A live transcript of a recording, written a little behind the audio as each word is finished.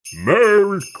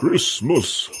Merry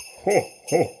Christmas! Ho,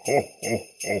 ho, ho, ho,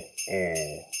 ho,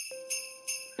 ho.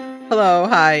 Hello,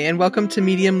 hi, and welcome to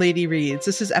Medium Lady Reads.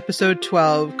 This is episode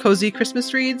 12, Cozy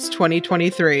Christmas Reads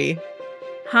 2023.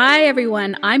 Hi,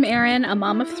 everyone. I'm Erin, a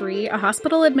mom of three, a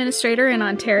hospital administrator in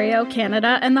Ontario,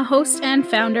 Canada, and the host and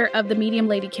founder of the Medium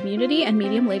Lady Community and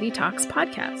Medium Lady Talks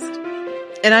podcast.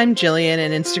 And I'm Jillian,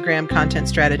 an Instagram content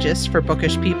strategist for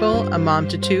Bookish People, a mom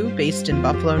to two based in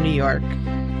Buffalo, New York.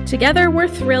 Together, we're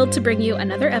thrilled to bring you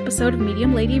another episode of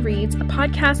Medium Lady Reads, a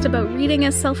podcast about reading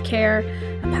as self-care,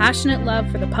 a passionate love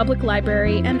for the public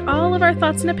library, and all of our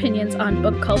thoughts and opinions on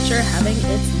book culture having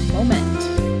its moment.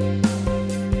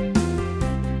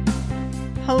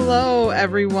 Hello,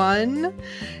 everyone.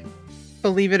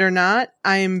 Believe it or not,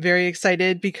 I am very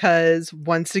excited because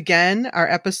once again, our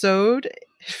episode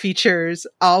features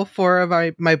all four of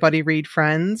my Buddy Read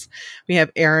friends. We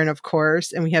have Erin, of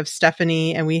course, and we have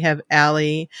Stephanie, and we have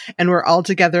Allie, and we're all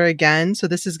together again. So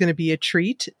this is going to be a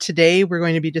treat. Today, we're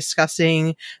going to be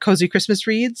discussing Cozy Christmas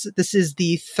Reads. This is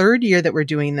the third year that we're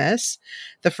doing this.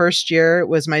 The first year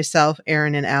was myself,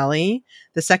 Erin, and Allie.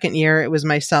 The second year, it was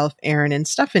myself, Erin, and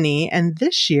Stephanie. And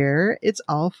this year, it's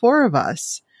all four of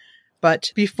us.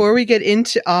 But before we get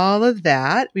into all of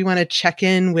that, we want to check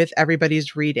in with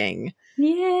everybody's reading.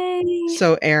 Yay!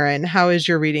 So, Erin, how is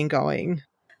your reading going?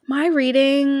 My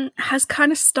reading has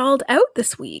kind of stalled out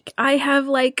this week. I have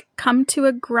come to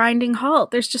a grinding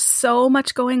halt. There's just so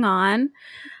much going on.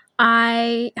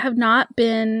 I have not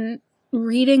been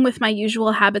reading with my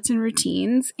usual habits and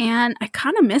routines, and I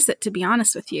kind of miss it, to be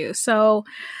honest with you. So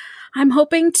I'm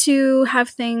hoping to have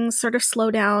things sort of slow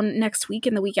down next week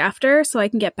and the week after so I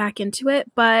can get back into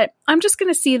it. But I'm just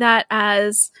going to see that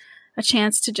as a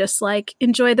chance to just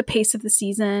enjoy the pace of the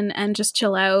season and just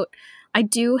chill out. I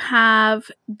do have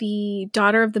the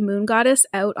Daughter of the Moon Goddess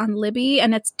out on Libby,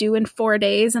 and it's due in 4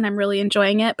 days, and I'm really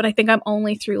enjoying it, but I think I'm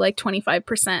only through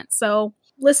 25%. So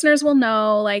listeners will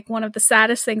know, one of the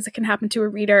saddest things that can happen to a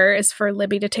reader is for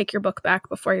Libby to take your book back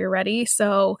before you're ready.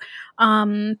 So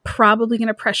probably going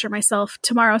to pressure myself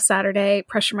tomorrow, Saturday,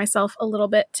 pressure myself a little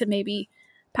bit to maybe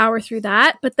power through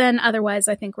that. But then otherwise,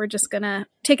 I think we're just going to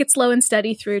take it slow and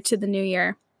steady through to the new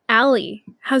year. Allie,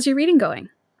 how's your reading going?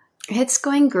 It's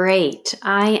going great.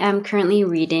 I am currently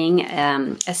reading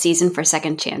A Season for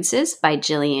Second Chances by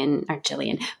Jenny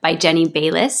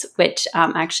Bayliss, which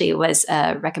actually was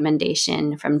a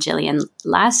recommendation from Jillian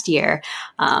last year,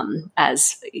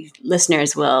 as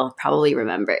listeners will probably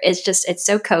remember. It's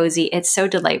so cozy. It's so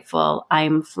delightful.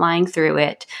 I'm flying through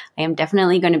it. I am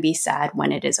definitely going to be sad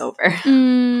when it is over.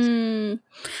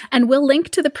 And we'll link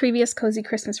to the previous Cozy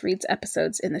Christmas Reads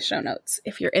episodes in the show notes.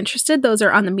 If you're interested, those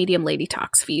are on the Medium Lady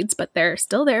Talks feeds, but they're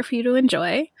still there for you to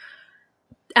enjoy.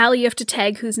 Allie, you have to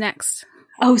tag who's next.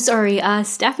 Oh, sorry.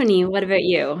 Stephanie, what about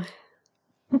you?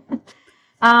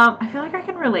 I feel like I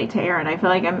can relate to Erin. I feel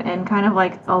like I'm in kind of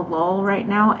a lull right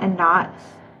now, and not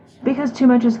because too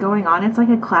much is going on. It's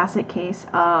a classic case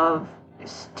of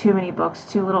too many books,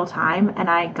 too little time,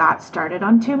 and I got started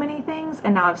on too many things,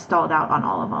 and now I've stalled out on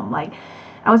all of them.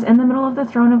 I was in the middle of the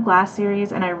Throne of Glass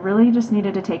series, and I really just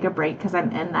needed to take a break because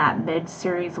I'm in that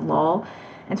mid-series lull.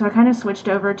 And so I kind of switched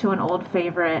over to an old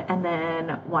favorite, and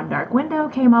then One Dark Window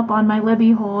came up on my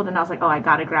Libby hold, and I was like, oh, I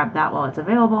gotta grab that while it's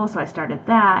available, so I started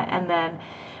that. And then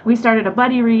we started a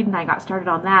buddy read, and I got started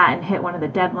on that and hit one of the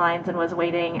deadlines and was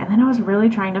waiting. And then I was really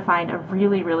trying to find a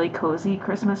really, really cozy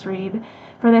Christmas read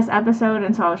for this episode,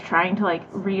 and so I was trying to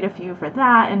read a few for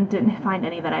that and didn't find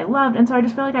any that I loved. And so I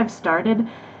just feel like I've started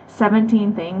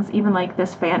 17 things, even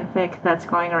this fanfic that's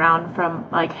going around from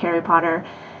Harry Potter,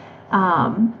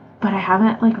 but I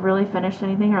haven't really finished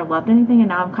anything or loved anything, and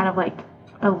now I'm kind of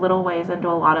a little ways into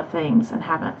a lot of things and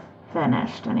haven't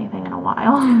finished anything in a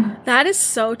while. That is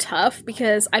so tough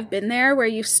because I've been there where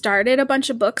you started a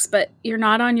bunch of books, but you're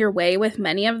not on your way with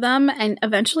many of them, and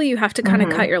eventually you have to kind of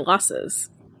cut your losses.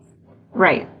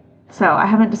 Right. So I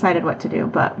haven't decided what to do,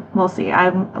 but we'll see.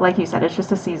 I'm, like you said, it's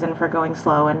just a season for going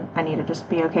slow, and I need to just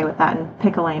be okay with that and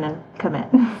pick a lane and commit.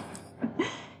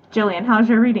 Jillian, how's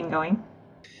your reading going?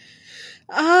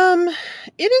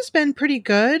 It has been pretty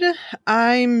good.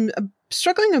 I'm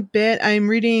struggling a bit. I'm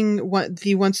reading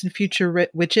the Once and Future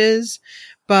Witches,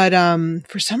 but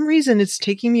for some reason it's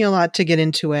taking me a lot to get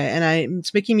into it, and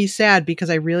it's making me sad because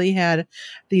I really had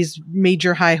these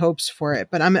major high hopes for it.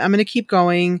 But I'm going to keep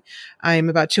going. I'm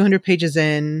about 200 pages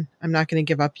in. I'm not going to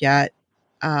give up yet.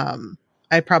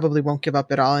 I probably won't give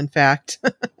up at all, in fact.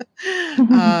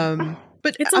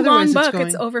 But it's a long book.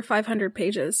 It's over 500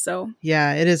 pages. So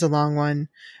yeah, it is a long one.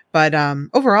 But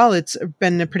overall, it's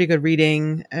been a pretty good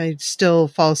reading. I still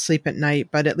fall asleep at night,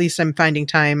 but at least I'm finding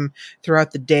time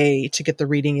throughout the day to get the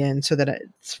reading in so that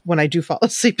when I do fall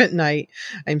asleep at night,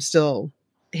 I'm still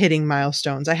hitting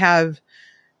milestones. I have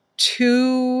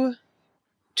two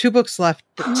books left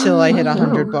till I hit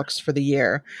 100 books for the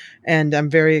year, and I'm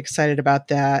very excited about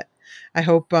that. I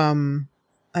hope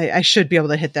I should be able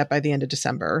to hit that by the end of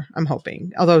December. I'm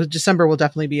hoping, although December will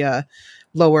definitely be a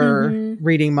lower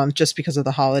reading month just because of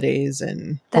the holidays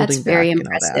and that's holding very back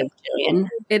impressive, and all that. Jillian.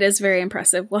 It is very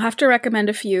impressive. We'll have to recommend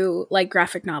a few like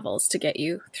graphic novels to get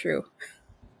you through.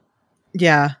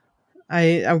 Yeah,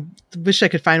 I wish I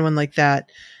could find one like that.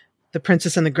 The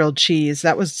Princess and the Grilled Cheese.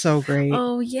 That was so great.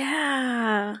 Oh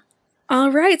yeah.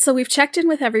 All right, so we've checked in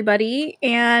with everybody,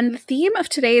 and the theme of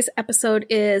today's episode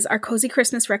is our cozy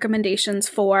Christmas recommendations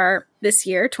for this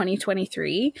year,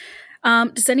 2023.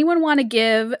 Does anyone want to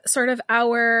give sort of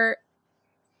our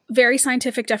very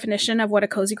scientific definition of what a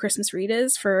cozy Christmas read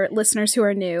is for listeners who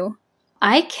are new?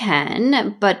 I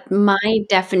can, but my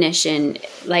definition,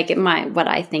 what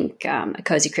I think a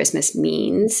cozy Christmas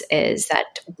means is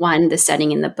that one, the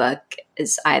setting in the book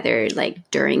is either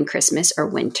like during Christmas or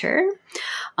winter,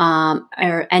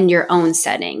 and your own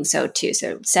setting. So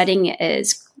setting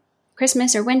is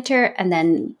Christmas or winter, and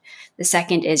then the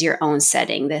second is your own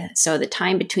setting. So the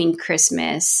time between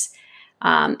Christmas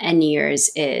and New Year's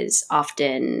is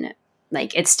often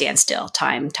like it stands still.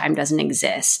 Time doesn't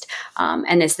exist,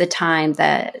 and it's the time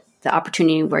that the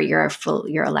opportunity where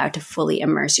you're allowed to fully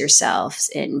immerse yourselves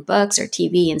in books or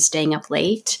TV and staying up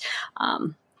late.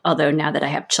 Although now that I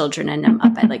have children and I'm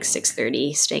up at like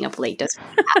 6:30, staying up late doesn't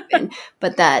happen.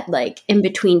 But that like in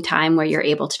between time where you're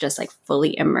able to just like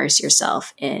fully immerse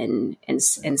yourself in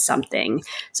something.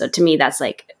 So to me, that's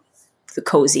like the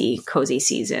cozy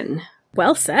season.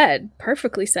 Well said.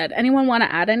 Perfectly said. Anyone want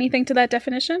to add anything to that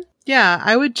definition? Yeah,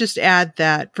 I would just add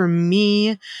that for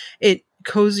me,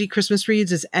 cozy Christmas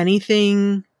reads is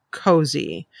anything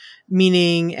cozy,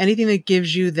 meaning anything that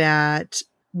gives you that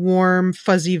warm,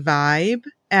 fuzzy vibe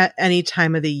at any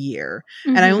time of the year.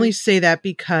 And I only say that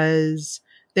because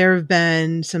there have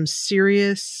been some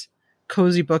serious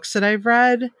cozy books that I've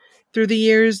read through the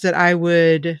years that I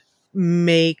would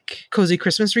make cozy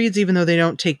Christmas reads, even though they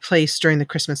don't take place during the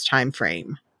Christmas time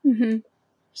frame.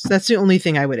 So that's the only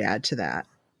thing I would add to that.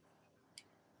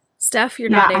 Steph, you're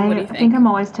nodding. What do you think? I think I'm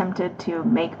always tempted to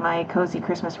make my cozy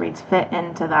Christmas reads fit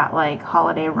into that like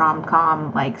holiday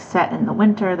rom-com, like set in the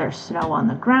winter, there's snow on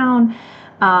the ground.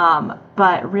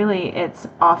 But really it's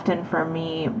often for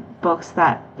me books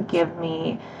that give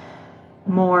me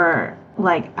more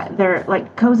like they're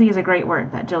like cozy is a great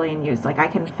word that Jillian used. Like I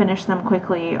can finish them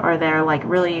quickly, or they're like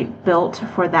really built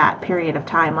for that period of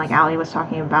time. Like Allie was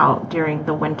talking about during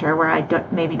the winter where I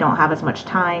maybe don't have as much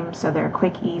time. So they're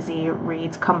quick, easy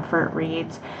reads, comfort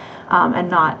reads, and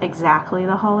not exactly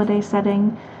the holiday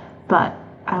setting, but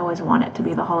I always want it to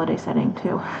be the holiday setting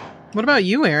too. What about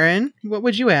you, Erin? What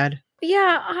would you add?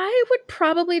 Yeah, I would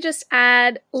probably just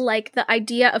add like the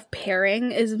idea of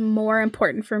pairing is more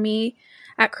important for me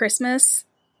at Christmas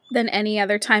than any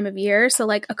other time of year. So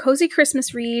like a cozy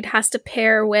Christmas read has to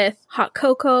pair with hot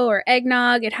cocoa or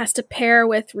eggnog. It has to pair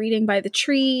with reading by the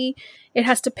tree. It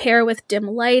has to pair with dim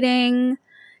lighting.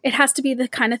 It has to be the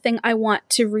kind of thing I want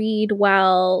to read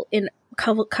while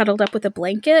cuddled up with a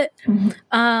blanket.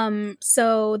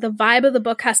 So the vibe of the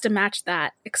book has to match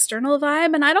that external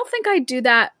vibe. And I don't think I do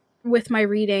that with my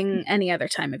reading any other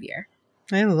time of year.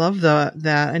 I love that.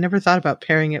 I never thought about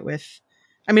pairing it with,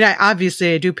 I mean,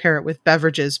 I do pair it with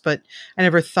beverages, but I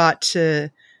never thought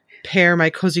to pair my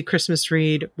cozy Christmas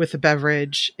read with a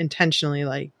beverage intentionally.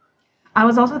 Like, I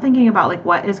was also thinking about like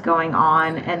what is going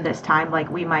on in this time.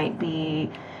 Like we might be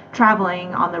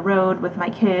traveling on the road with my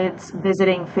kids,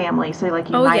 visiting family. So like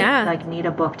you might like need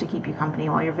a book to keep you company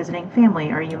while you're visiting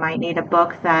family, or you might need a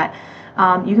book that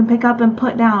you can pick up and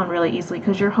put down really easily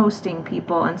because you're hosting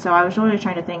people. And so I was really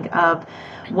trying to think of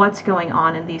what's going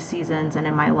on in these seasons and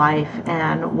in my life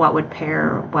and what would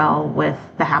pair well with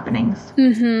the happenings.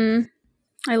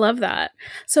 I love that.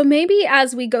 So maybe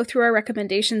as we go through our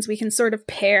recommendations, we can sort of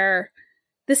pair.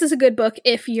 This is a good book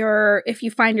if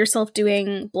you find yourself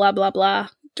doing blah, blah, blah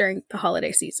during the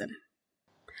holiday season.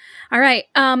 All right.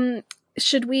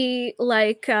 Should we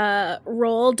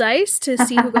roll dice to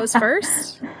see who goes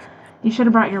first? You should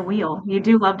have brought your wheel. You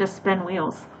do love to spin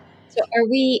wheels. So are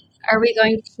we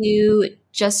going to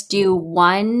just do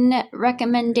one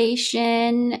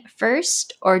recommendation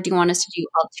first, or do you want us to do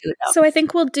all two of them? So I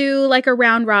think we'll do like a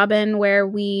round robin where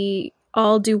we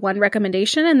all do one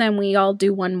recommendation and then we all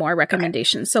do one more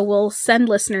recommendation. Okay. So we'll send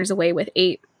listeners away with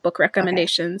 8 book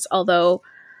recommendations, although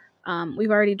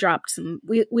We've already dropped some.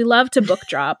 We love to book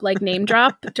drop, like name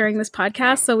drop during this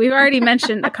podcast. So we've already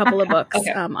mentioned a couple of books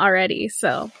already.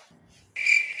 So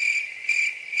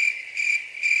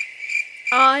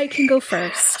I can go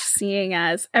first, seeing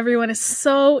as everyone is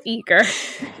so eager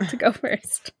to go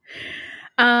first.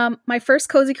 My first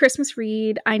cozy Christmas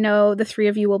read, I know the three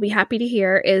of you will be happy to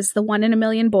hear, is The 1 in a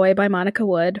Million Boy by Monica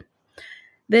Wood.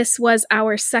 This was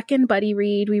our second buddy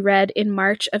read we read in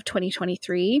March of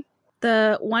 2023.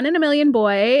 The 1 in a Million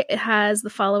Boy has the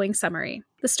following summary.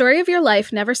 The story of your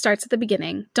life never starts at the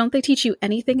beginning. Don't they teach you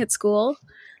anything at school?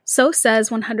 So says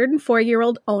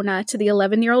 104-year-old Ona to the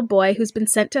 11-year-old boy who's been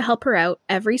sent to help her out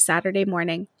every Saturday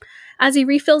morning. As he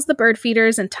refills the bird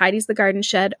feeders and tidies the garden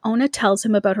shed, Ona tells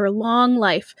him about her long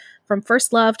life, from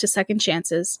first love to second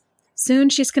chances. Soon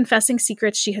she's confessing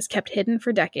secrets she has kept hidden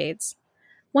for decades.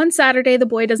 One Saturday, the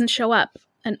boy doesn't show up,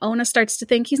 and Ona starts to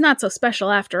think he's not so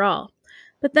special after all.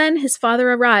 But then his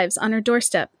father arrives on her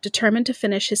doorstep, determined to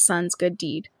finish his son's good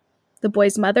deed. The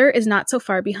boy's mother is not so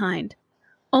far behind.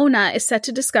 Ona is set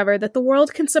to discover that the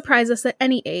world can surprise us at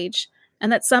any age,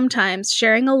 and that sometimes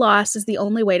sharing a loss is the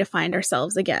only way to find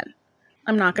ourselves again.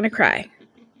 I'm not going to cry,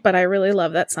 but I really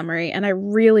love that summary, and I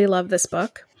really love this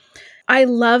book. I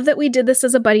love that we did this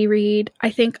as a buddy read.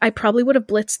 I think I probably would have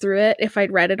blitzed through it if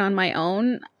I'd read it on my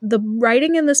own. The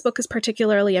writing in this book is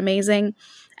particularly amazing,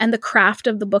 and the craft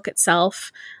of the book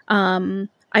itself,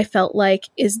 I felt like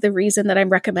is the reason that I'm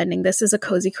recommending this as a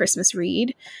cozy Christmas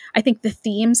read. I think the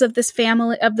themes of this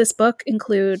book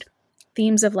include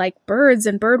themes of like birds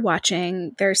and bird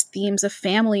watching. There's themes of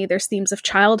family. There's themes of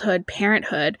childhood,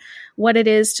 parenthood, what it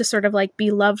is to sort of like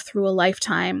be loved through a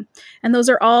lifetime. And those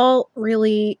are all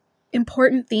really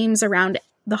important themes around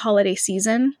the holiday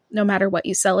season, no matter what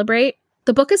you celebrate.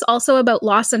 The book is also about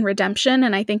loss and redemption.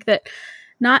 And I think that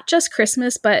not just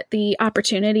Christmas, but the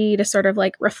opportunity to sort of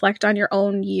like reflect on your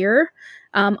own year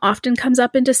often comes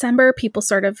up in December. People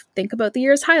sort of think about the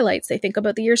year's highlights. They think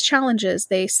about the year's challenges.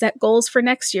 They set goals for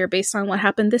next year based on what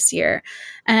happened this year.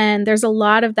 And there's a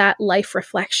lot of that life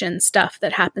reflection stuff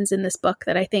that happens in this book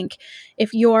that I think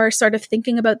if you're sort of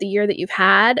thinking about the year that you've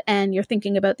had and you're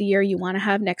thinking about the year you want to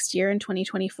have next year in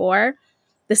 2024,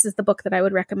 this is the book that I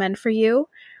would recommend for you.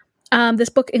 This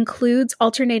book includes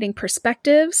alternating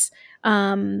perspectives.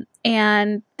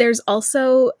 And there's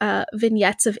also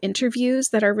vignettes of interviews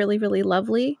that are really, really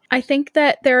lovely. I think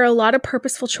that there are a lot of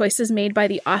purposeful choices made by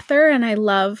the author, and I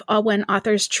love when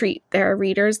authors treat their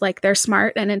readers like they're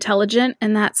smart and intelligent,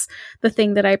 and that's the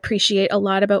thing that I appreciate a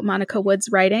lot about Monica Wood's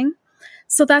writing.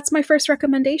 So that's my first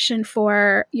recommendation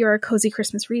for your cozy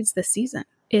Christmas reads this season,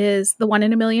 is The 1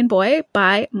 in a Million Boy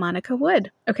by Monica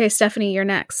Wood. Okay, Stephanie, you're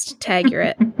next. Tag, you're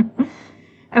it.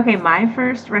 Okay, my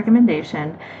first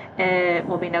recommendation, it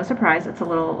will be no surprise, it's a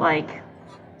little like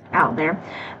out there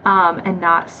and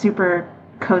not super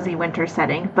cozy winter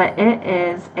setting, but it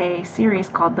is a series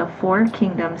called the Four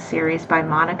Kingdoms series by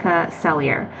Monica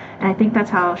Sellier. And I think that's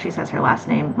how she says her last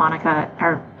name,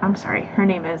 her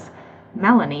name is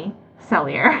Melanie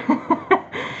Sellier.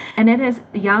 And it is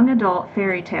young adult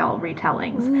fairy tale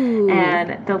retellings. Ooh.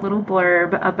 And the little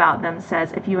blurb about them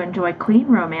says, if you enjoy clean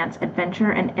romance,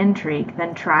 adventure, and intrigue,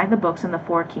 then try the books in the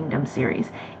Four Kingdoms series.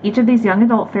 Each of these young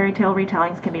adult fairy tale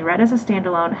retellings can be read as a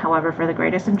standalone. However, for the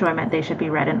greatest enjoyment, they should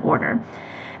be read in order.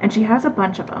 And she has a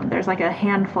bunch of them. There's like a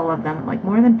handful of them, like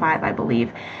more than 5, I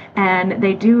believe. And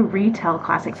they do retell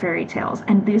classic fairy tales.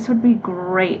 And this would be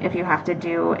great if you have to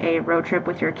do a road trip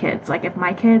with your kids. Like if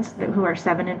my kids who are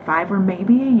 7 and 5 were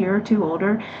maybe a year or two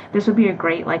older, this would be a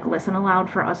great like listen aloud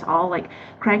for us all. Like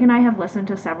Craig and I have listened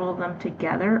to several of them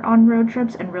together on road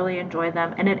trips and really enjoy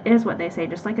them. And it is what they say,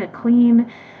 just like a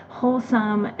clean,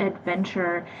 wholesome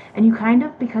adventure. And you kind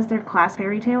of, because they're classic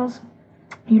fairy tales,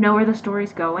 you know where the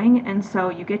story's going, and so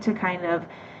you get to kind of,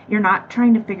 you're not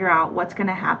trying to figure out what's going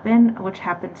to happen, which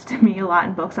happens to me a lot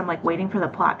in books. I'm like waiting for the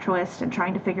plot twist and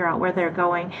trying to figure out where they're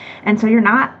going, and so you're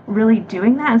not really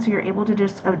doing that, and so you're able to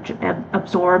just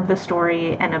absorb the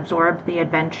story and absorb the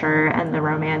adventure and the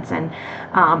romance, and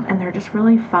they're just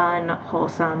really fun,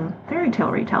 wholesome fairy tale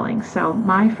retellings. So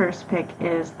my first pick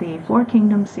is the Four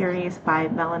Kingdoms series by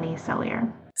Melanie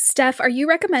Sellier. Steph, are you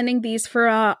recommending these for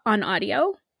on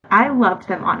audio? I loved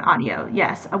them on audio.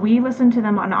 Yes, we listen to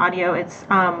them on audio. It's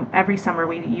every summer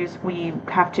we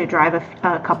have to drive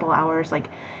a couple hours, like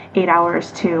 8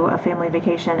 hours to a family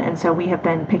vacation, and so we have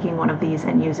been picking one of these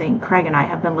and using. Craig and I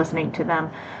have been listening to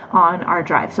them on our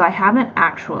drive. So I haven't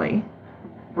actually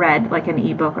read like an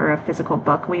ebook or a physical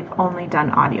book. We've only done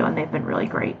audio, and they've been really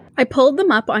great. I pulled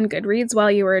them up on Goodreads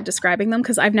while you were describing them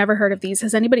because I've never heard of these.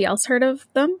 Has anybody else heard of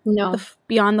them? No.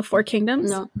 Beyond the Four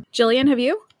Kingdoms? No. Jillian, have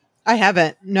you? I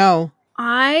haven't. No.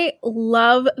 I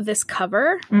love this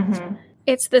cover. Mm-hmm.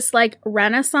 It's this like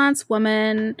Renaissance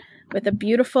woman with a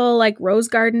beautiful like rose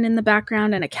garden in the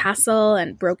background and a castle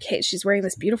and brocade. She's wearing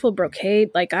this beautiful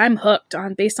brocade. Like, I'm hooked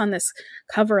on based on this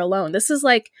cover alone. This is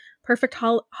like perfect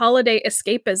holiday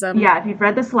escapism. Yeah, if you've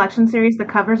read the Selection series, the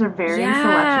covers are very Yeah.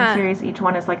 Selection series. Each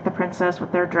one is like the princess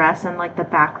with their dress and like the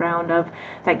background of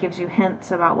that gives you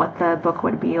hints about what the book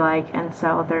would be like, and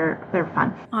so they're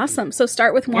fun. Awesome. So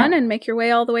start with one and make your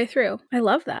way all the way through. I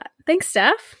love that. Thanks,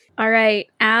 Steph. All right,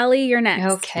 Allie, you're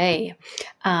next. Okay.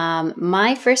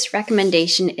 My first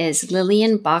recommendation is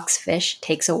Lillian Boxfish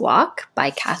Takes a Walk by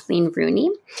Kathleen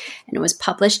Rooney, and it was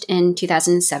published in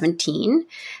 2017.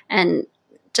 And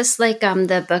just like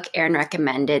the book Erin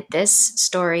recommended, this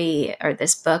story, or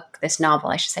this book, this novel,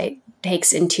 I should say,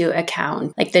 takes into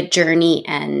account like the journey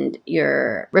and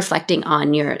you're reflecting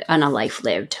on a life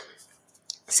lived.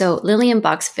 So Lillian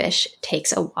Boxfish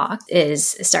Takes a Walk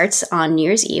starts on New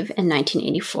Year's Eve in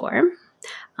 1984.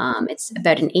 It's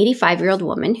about an 85-year-old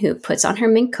woman who puts on her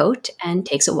mink coat and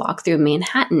takes a walk through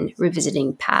Manhattan,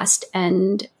 revisiting past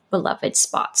and beloved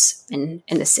spots in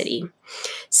the city.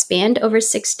 Spanned over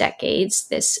 6 decades,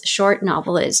 this short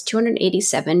novel is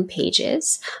 287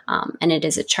 pages, and it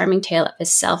is a charming tale of a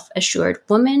self-assured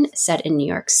woman set in New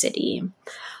York City.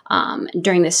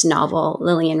 During this novel,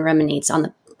 Lillian ruminates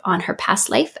on her past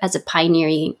life as a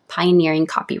pioneering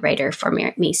copywriter for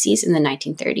Macy's in the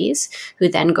 1930s, who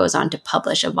then goes on to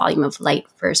publish a volume of light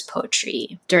verse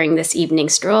poetry. During this evening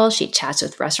stroll, she chats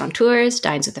with restaurateurs,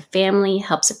 dines with a family,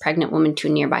 helps a pregnant woman to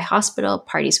a nearby hospital,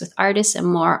 parties with artists, and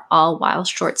more, all while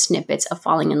short snippets of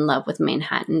falling in love with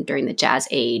Manhattan during the Jazz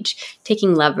Age,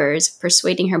 taking lovers,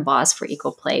 persuading her boss for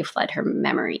equal play fled her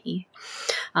memory.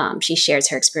 She shares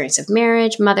her experience of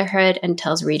marriage, motherhood, and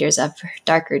tells readers of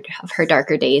her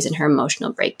darker days and her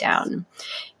emotional breakdown.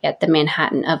 Yet the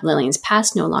Manhattan of Lillian's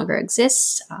past no longer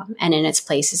exists, and in its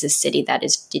place is a city that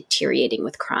is deteriorating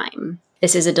with crime.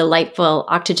 This is a delightful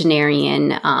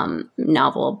octogenarian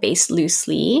novel based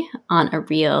loosely on a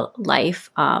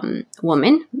real-life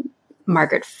woman,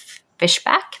 Margaret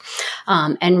Fishback,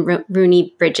 and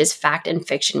Rooney bridges fact and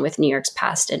fiction with New York's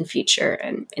past and future.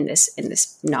 And in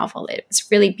this novel, it's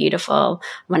really beautiful.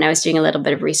 When I was doing a little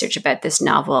bit of research about this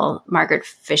novel, Margaret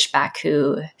Fishback,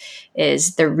 who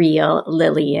is the real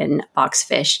Lillian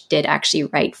Boxfish, did actually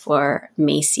write for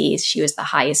Macy's. She was the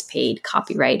highest paid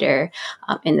copywriter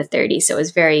in the 30s. So it was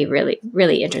very, really,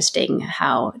 really interesting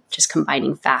how just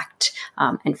combining fact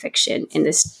and fiction in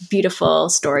this beautiful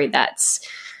story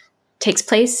takes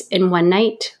place in one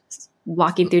night,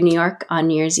 walking through New York on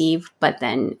New Year's Eve, but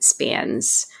then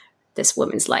spans this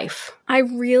woman's life. I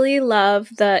really love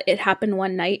the "it happened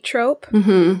one night" trope.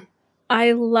 Mm-hmm.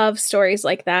 I love stories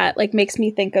like that. Like, makes me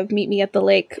think of Meet Me at the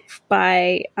Lake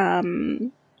by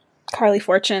Carly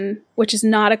Fortune, which is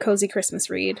not a cozy Christmas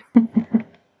read.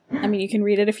 I mean, you can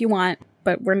read it if you want,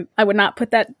 but I would not put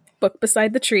that book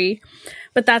beside the tree.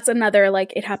 But that's another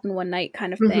like "it happened one night"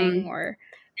 kind of thing. Or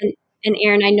And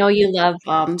Erin, I know you love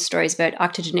stories about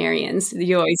octogenarians.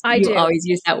 You always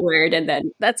use that word, and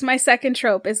then that's my second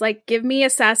trope is like, give me a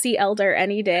sassy elder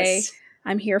any day. Yes.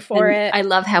 I'm here for it. I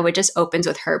love how it just opens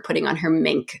with her putting on her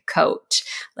mink coat,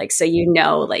 like so you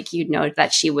know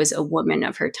that she was a woman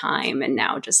of her time, and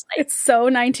now just like it's so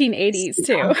 1980s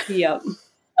too. Yep.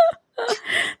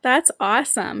 That's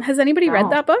awesome. Has anybody read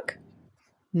that book?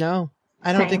 No,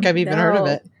 I don't think I've even heard of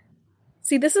it.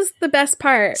 See, this is the best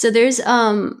part. So there's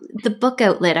the Book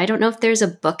Outlet. I don't know if there's a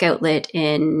Book Outlet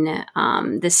in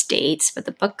the States, but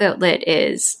the Book Outlet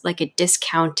is like a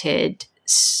discounted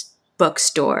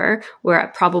bookstore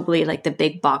where probably like the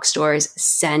big box stores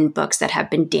send books that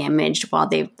have been damaged while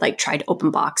they've like tried to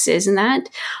open boxes and that.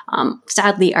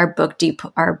 Sadly, our book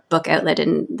outlet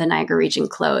in the Niagara region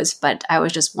closed, but I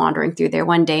was just wandering through there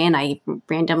one day and I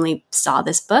randomly saw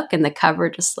this book and the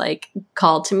cover just like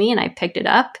called to me and I picked it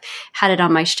up, had it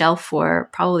on my shelf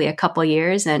for probably a couple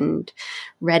years and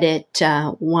read it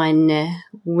one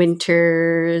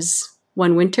winter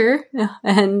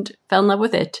and fell in love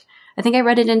with it. I think I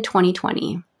read it in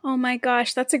 2020. Oh my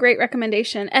gosh, that's a great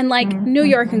recommendation. And like New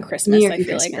York and Christmas, I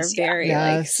feel like are very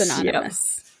like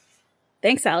synonymous. Yep.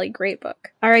 Thanks, Allie. Great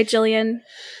book. All right, Jillian.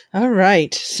 All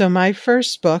right. So my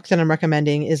first book that I'm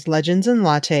recommending is Legends and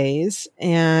Lattes.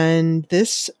 And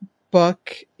this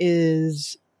book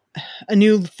is a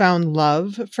newfound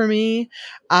love for me.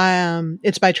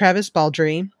 It's by Travis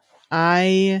Baldree.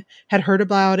 I had heard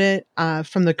about it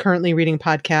from the Currently Reading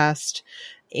podcast.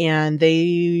 And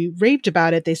they raved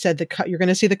about it. They said you're going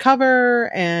to see the cover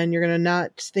and you're going to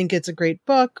not think it's a great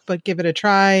book, but give it a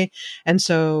try. And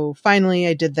so finally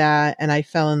I did that and I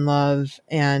fell in love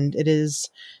and it is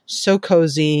so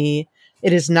cozy.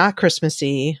 It is not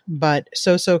Christmassy, but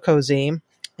so cozy.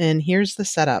 And here's the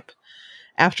setup.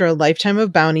 After a lifetime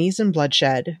of bounties and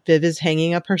bloodshed, Viv is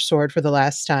hanging up her sword for the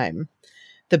last time.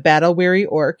 The battle-weary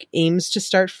orc aims to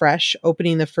start fresh,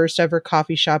 opening the first ever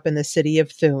coffee shop in the city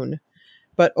of Thune.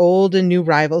 But old and new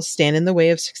rivals stand in the way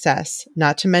of success,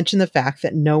 not to mention the fact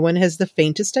that no one has the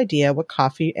faintest idea what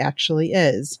coffee actually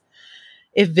is.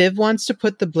 If Viv wants to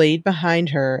put the blade behind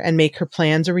her and make her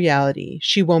plans a reality,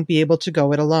 she won't be able to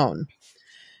go it alone.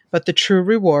 But the true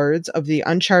rewards of the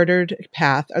uncharted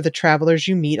path are the travelers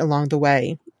you meet along the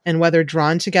way, and whether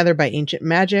drawn together by ancient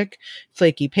magic,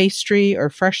 flaky pastry, or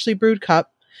freshly brewed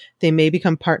cup, they may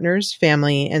become partners,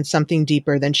 family, and something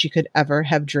deeper than she could ever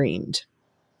have dreamed.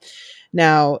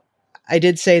 Now, I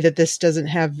did say that this doesn't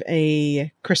have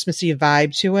a Christmassy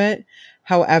vibe to it.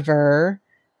 However,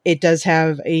 it does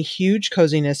have a huge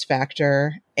coziness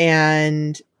factor,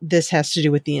 and this has to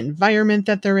do with the environment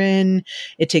that they're in.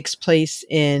 It takes place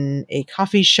in a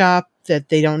coffee shop that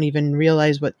they don't even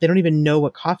know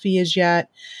what coffee is yet.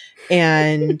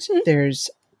 And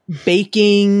there's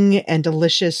baking and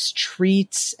delicious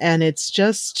treats, and it's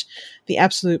just the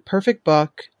absolute perfect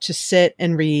book to sit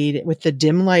and read with the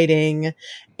dim lighting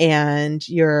and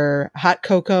your hot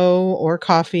cocoa or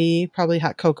coffee, probably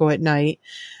hot cocoa at night,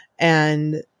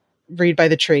 and read by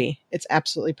the tree. It's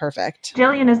absolutely perfect.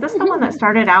 Jillian, is this the one that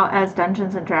started out as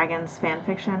Dungeons and Dragons fan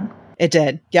fiction? It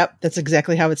did. Yep. That's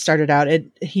exactly how it started out.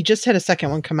 He just had a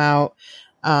second one come out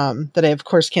that I, of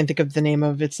course, can't think of the name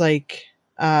of. It's like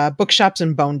Bookshops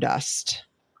and Bone Dust.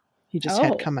 He just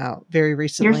had come out very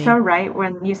recently. You're so right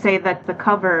when you say that the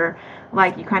cover,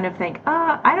 like, you kind of think,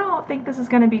 I don't think this is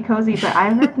going to be cozy, but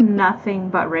I've heard nothing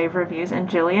but rave reviews, and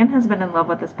Jillian has been in love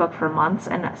with this book for months,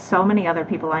 and so many other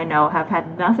people I know have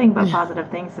had nothing but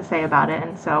positive things to say about it,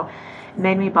 and so it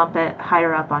made me bump it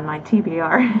higher up on my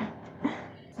TBR.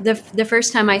 The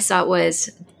first time I saw it was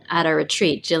at a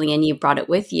retreat. Jillian, you brought it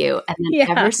with you, and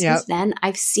then ever since then,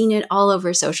 I've seen it all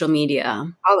over social media,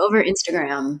 all over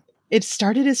Instagram. It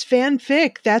started as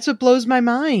fanfic. That's what blows my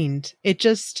mind.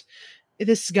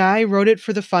 This guy wrote it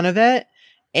for the fun of it,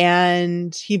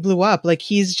 and he blew up. Like,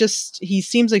 he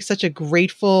seems like such a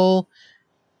grateful,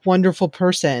 wonderful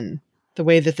person, the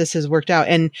way that this has worked out.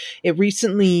 And it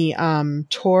recently,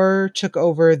 Tor took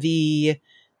over the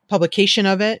publication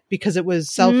of it because it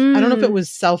was I don't know if it was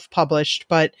self-published,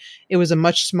 but it was a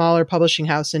much smaller publishing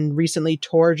house. And recently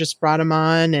Tor just brought him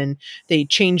on, and they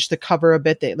changed the cover a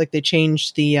bit. They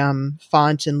changed the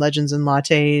font and Legends and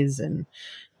Lattes, and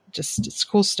just, it's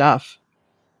cool stuff.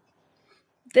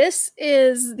 This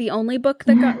is the only book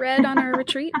that got read on our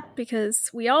retreat because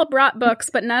we all brought books,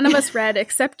 but none of us read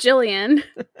except Jillian.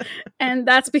 And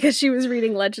that's because she was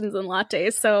reading Legends and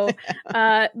Lattes. So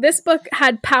this book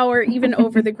had power even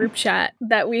over the group chat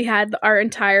that we had our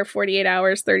entire 48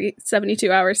 hours,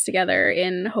 72 hours together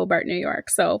in Hobart, New York.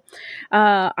 So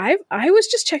I was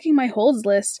just checking my holds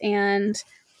list, and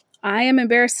I am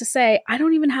embarrassed to say I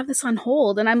don't even have this on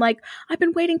hold. And I'm like, I've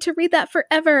been waiting to read that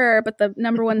forever. But the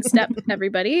number one step,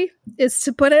 everybody, is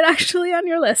to put it actually on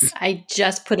your list. I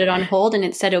just put it on hold, and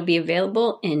it said it'll be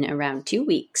available in around 2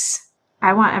 weeks.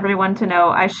 I want everyone to know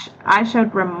I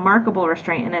showed remarkable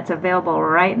restraint, and it's available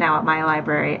right now at my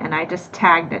library. And I just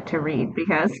tagged it to read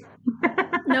because...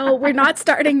 No, we're not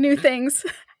starting new things.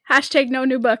 # no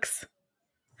new books.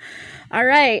 All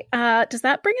right. Does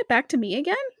that bring it back to me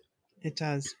again? It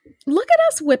does. Look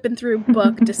at us whipping through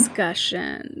book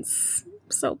discussions.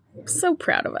 So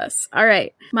proud of us. All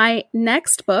right. My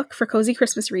next book for Cozy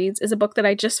Christmas Reads is a book that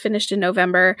I just finished in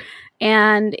November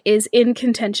and is in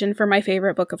contention for my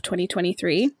favorite book of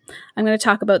 2023. I'm going to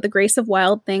talk about The Grace of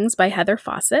Wild Things by Heather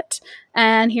Fawcett.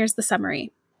 And here's the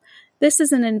summary. This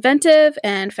is an inventive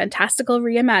and fantastical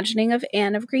reimagining of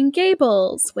Anne of Green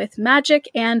Gables with magic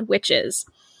and witches.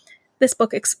 This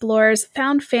book explores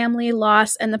found family,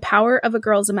 loss, and the power of a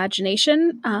girl's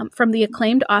imagination from the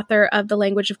acclaimed author of The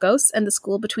Language of Ghosts and The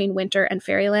School Between Winter and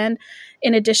Fairyland,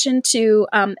 in addition to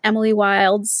Emily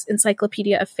Wilde's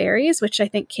Encyclopedia of Fairies, which I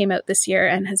think came out this year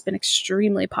and has been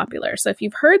extremely popular. So if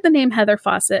you've heard the name Heather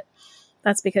Fawcett,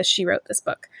 that's because she wrote this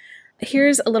book.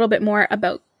 Here's a little bit more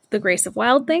about The Grace of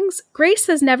Wild Things. Grace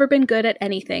has never been good at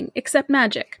anything except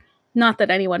magic. Not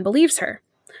that anyone believes her.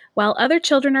 While other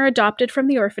children are adopted from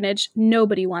the orphanage,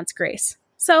 nobody wants Grace.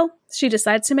 So she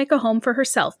decides to make a home for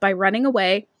herself by running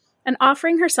away and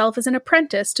offering herself as an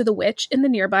apprentice to the witch in the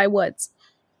nearby woods.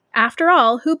 After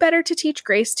all, who better to teach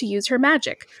Grace to use her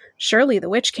magic? Surely the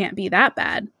witch can't be that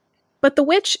bad. But the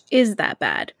witch is that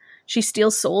bad. She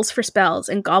steals souls for spells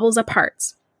and gobbles up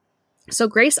hearts. So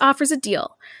Grace offers a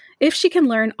deal. If she can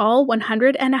learn all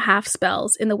 100 and a half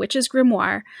spells in the witch's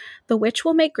grimoire, the witch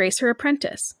will make Grace her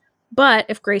apprentice. But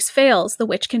if Grace fails, the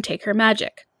witch can take her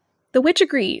magic. The witch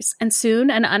agrees, and soon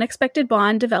an unexpected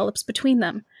bond develops between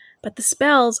them. But the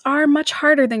spells are much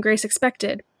harder than Grace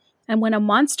expected, and when a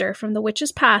monster from the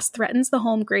witch's past threatens the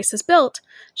home Grace has built,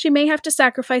 she may have to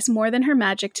sacrifice more than her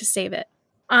magic to save it.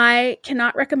 I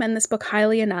cannot recommend this book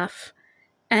highly enough,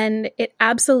 and it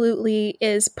absolutely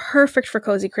is perfect for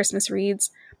cozy Christmas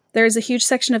reads. There's a huge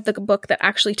section of the book that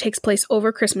actually takes place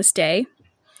over Christmas Day.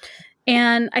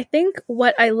 And I think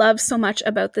what I love so much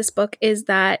about this book is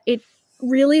that it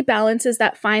really balances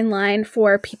that fine line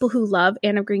for people who love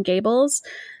Anne of Green Gables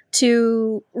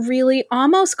to really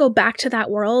almost go back to that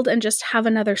world and just have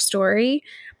another story.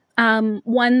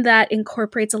 One that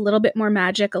incorporates a little bit more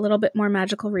magic, a little bit more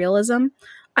magical realism.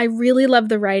 I really love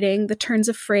the writing, the turns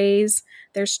of phrase.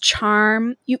 There's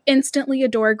charm. You instantly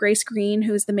adore Grace Greene,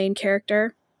 who is the main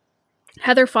character.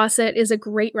 Heather Fawcett is a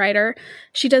great writer.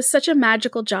 She does such a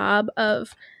magical job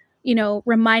of,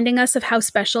 reminding us of how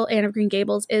special Anne of Green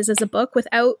Gables is as a book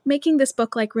without making this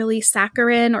book like really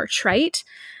saccharine or trite.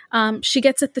 She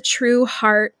gets at the true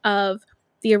heart of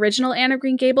the original Anne of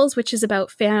Green Gables, which is about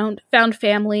found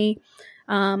family,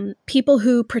 people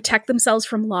who protect themselves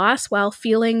from loss while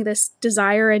feeling this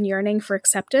desire and yearning for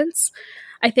acceptance.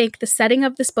 I think the setting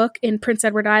of this book in Prince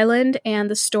Edward Island and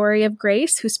the story of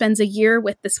Grace, who spends a year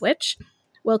with this witch,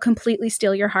 will completely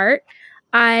steal your heart.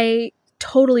 I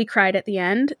totally cried at the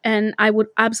end, and I would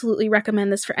absolutely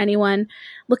recommend this for anyone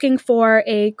looking for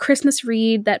a Christmas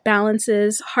read that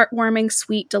balances heartwarming,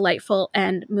 sweet, delightful,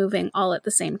 and moving all at the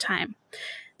same time.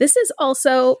 This is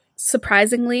also,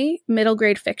 surprisingly, middle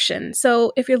grade fiction.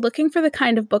 So if you're looking for the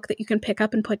kind of book that you can pick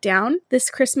up and put down this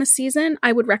Christmas season,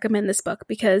 I would recommend this book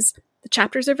because the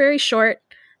chapters are very short,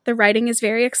 the writing is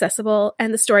very accessible,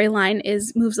 and the storyline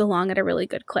moves along at a really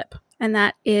good clip. And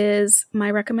that is my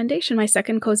recommendation, my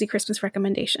second cozy Christmas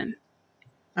recommendation.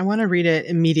 I want to read it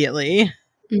immediately.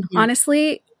 Mm-hmm.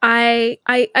 Honestly, I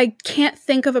can't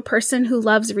think of a person who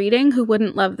loves reading who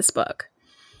wouldn't love this book.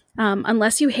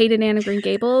 Unless you hated Anne of Green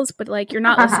Gables, but you're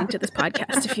not listening to this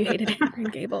podcast if you hated Anne of Green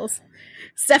Gables.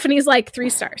 Stephanie's 3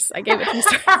 stars. I gave it 3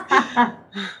 stars.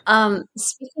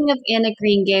 Speaking of Anne of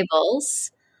Green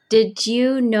Gables, did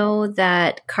you know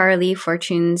that Carly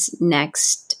Fortune's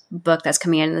next book that's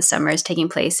coming out in the summer is taking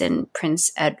place in Prince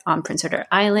Edward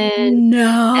Island?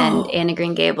 No. And Anne of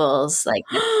Green Gables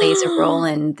plays a role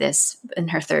in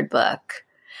her third book.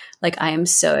 I am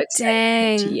so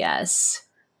excited. Dang. Yes.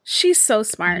 She's so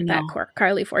smart, that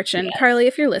Carly Fortune. Yes. Carly,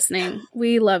 if you're listening,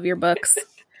 we love your books.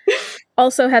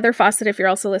 Also, Heather Fawcett, if you're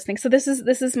also listening. So this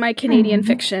is my Canadian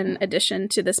fiction addition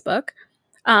to this book.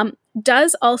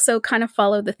 Does also kind of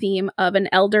follow the theme of an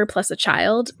elder plus a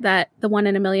child that the One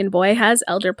in a Million boy has,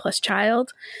 elder plus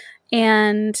child.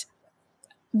 And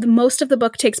most of the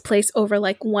book takes place over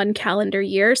 1 calendar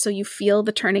year. So you feel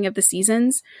the turning of the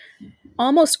seasons.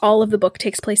 Almost all of the book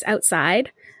takes place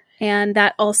outside. And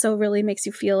that also really makes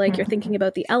you feel like you're thinking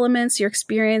about the elements, you're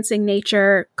experiencing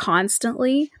nature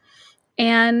constantly.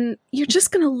 And you're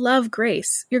just going to love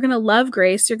Grace. You're going to love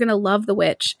Grace. You're going to love the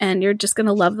witch. And you're just going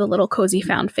to love the little cozy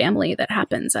found family that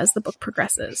happens as the book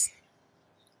progresses.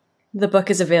 The book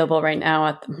is available right now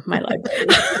at my library.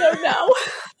 Oh, no.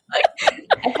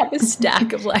 I have a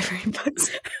stack of library books.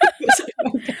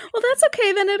 Well, that's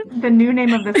okay then. The new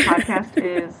name of this podcast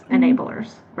is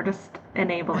Enablers. We're just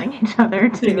enabling each other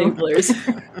to Enablers.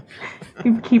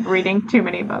 keep reading too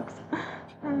many books.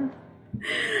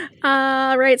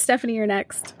 Right, Stephanie, you're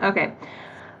next. Okay.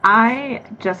 I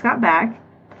just got back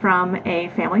from a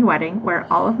family wedding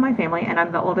where all of my family, and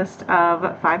I'm the oldest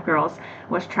of 5 girls,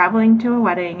 was traveling to a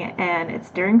wedding, and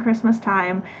it's during Christmas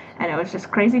time, and it was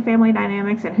just crazy family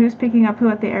dynamics and who's picking up who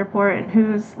at the airport and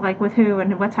who's with who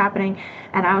and what's happening.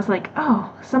 And I was like,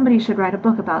 oh, somebody should write a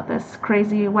book about this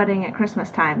crazy wedding at Christmas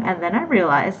time. And then I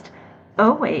realized,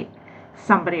 oh wait,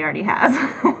 somebody already has.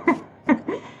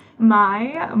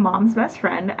 My mom's best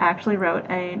friend actually wrote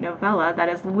a novella that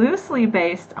is loosely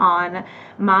based on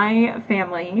my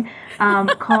family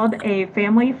called A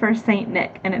Family for St.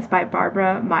 Nick, and it's by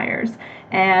Barbara Myers.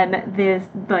 And this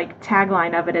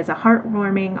tagline of it is a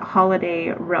heartwarming holiday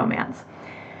romance.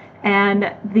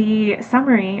 And the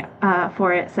summary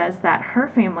for it says that her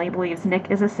family believes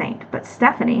Nick is a saint, but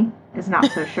Stephanie is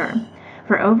not so sure.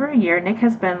 For over a year, Nick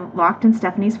has been locked in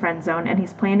Stephanie's friend zone, and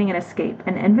he's planning an escape.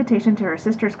 An invitation to her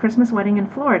sister's Christmas wedding in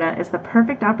Florida is the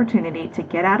perfect opportunity to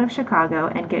get out of Chicago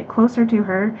and get closer to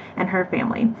her and her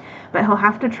family. But he'll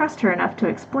have to trust her enough to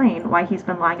explain why he's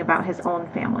been lying about his own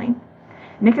family.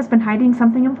 Nick has been hiding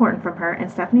something important from her,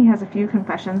 and Stephanie has a few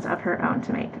confessions of her own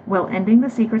to make. Will ending the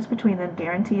secrets between them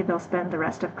guarantee they'll spend the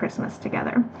rest of Christmas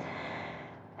together?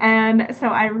 And so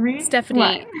I read... Stephanie,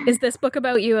 What? is this book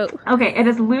about you? Okay, it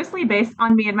is loosely based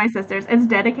on me and my sisters. It's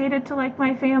dedicated to like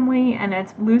my family, and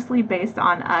it's loosely based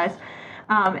on us.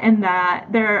 In that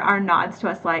there are nods to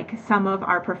us, like some of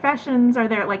our professions are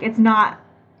there. Like it's not,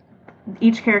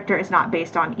 each character is not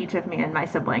based on each of me and my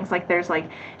siblings. Like there's like,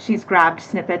 she's grabbed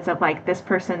snippets of like this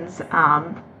person's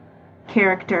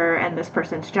character and this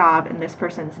person's job and this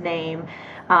person's name.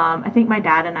 I think my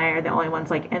dad and I are the only ones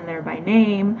like in there by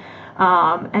name.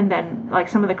 And then like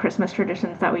some of the Christmas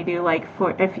traditions that we do, like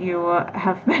for, if you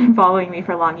have been following me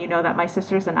for long, you know that my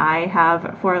sisters and I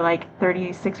have for like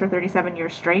 36 or 37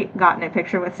 years straight gotten a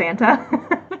picture with Santa.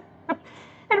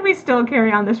 And we still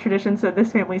carry on this tradition, so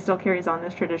this family still carries on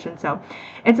this tradition. So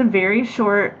it's a very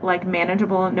short, like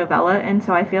manageable novella, and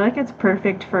so I feel like it's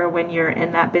perfect for when you're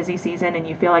in that busy season and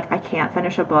you feel like I can't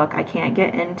finish a book, I can't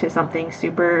get into something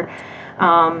super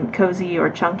cozy or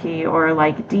chunky or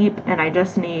like deep, and I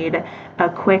just need a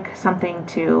quick something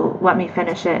to let me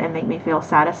finish it and make me feel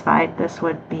satisfied. This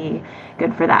would be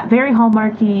good for that. Very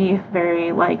Hallmarky,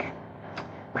 very like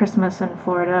Christmas in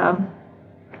Florida,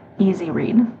 easy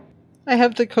read. I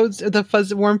have the codes,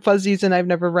 the warm fuzzies, and I've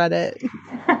never read it.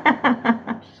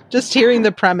 Just hearing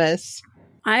the premise.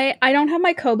 I don't have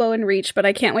my Kobo in reach, but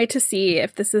I can't wait to see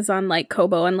if this is on like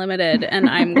Kobo Unlimited, and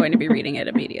I'm going to be reading it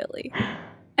immediately.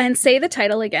 And say the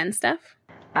title again, Steph.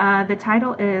 The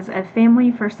title is A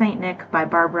Family for St. Nick by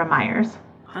Barbara Myers.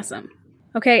 Awesome.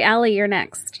 Okay, Allie, you're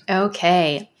next.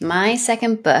 Okay, my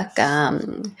second book,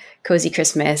 Cozy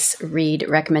Christmas read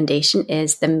recommendation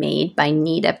is The Maid by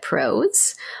Nita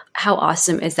Prose. How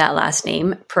awesome is that last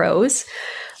name, Prose?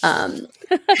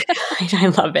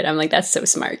 I love it. I'm like, that's so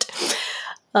smart.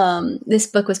 This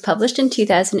book was published in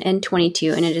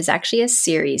 2022, and it is actually a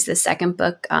series. The second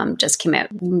book just came out,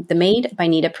 The Maid by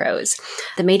Nita Prose.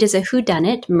 The Maid is a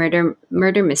whodunit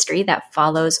murder mystery that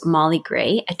follows Molly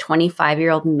Gray, a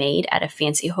 25-year-old maid at a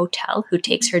fancy hotel who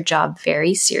takes her job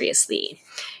very seriously.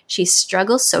 She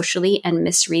struggles socially and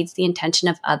misreads the intention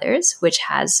of others, which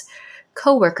has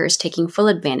co-workers taking full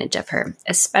advantage of her,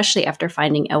 especially after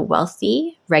finding a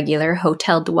wealthy, regular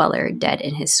hotel dweller dead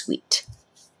in his suite.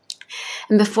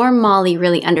 And before Molly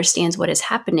really understands what is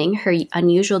happening, her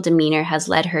unusual demeanor has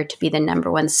led her to be the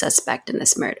number one suspect in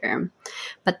this murder.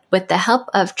 But with the help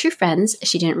of true friends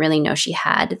she didn't really know she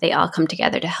had, they all come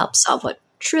together to help solve what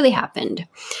truly happened.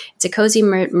 It's a cozy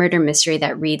murder mystery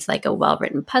that reads like a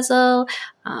well-written puzzle.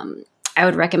 I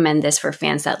would recommend this for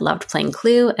fans that loved playing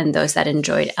Clue, and those that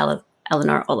enjoyed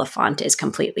Eleanor Oliphant is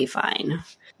completely fine.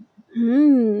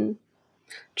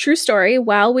 True story.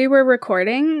 While we were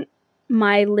recording,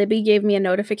 my Libby gave me a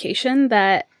notification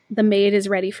that The Maid is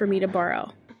ready for me to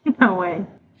borrow. No way.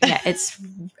 Yeah, it's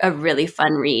a really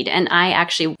fun read. And I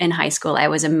actually, in high school, I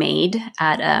was a maid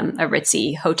at a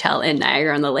ritzy hotel in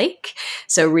Niagara-on-the-Lake.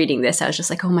 So reading this, I was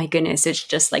just like, oh my goodness, it's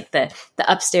just like the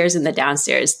upstairs and the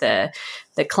downstairs, the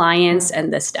clients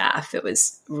and the staff. It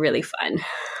was really fun.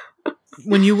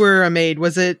 When you were a maid,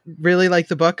 was it really like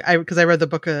the book? Because I read the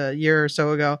book a year or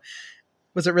so ago.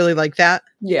 Was it really like that?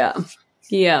 Yeah.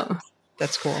 Yeah.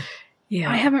 That's cool.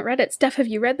 Yeah. I haven't read it. Steph, have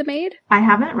you read The Maid? I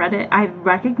haven't read it. I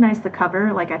recognize the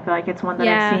cover. Like, I feel like it's one that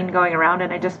I've seen going around,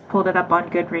 and I just pulled it up on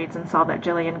Goodreads and saw that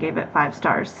Jillian gave it 5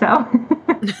 stars. So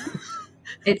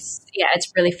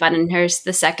it's really fun. And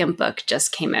the second book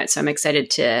just came out, so I'm excited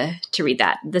to read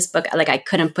that. This book, like, I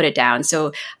couldn't put it down.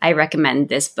 So I recommend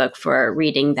this book for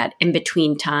reading that in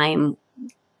between time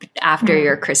after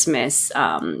your Christmas,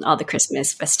 all the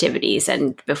Christmas festivities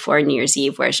and before New Year's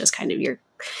Eve, where it's just kind of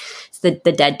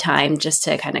the dead time, just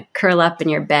to kind of curl up in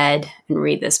your bed and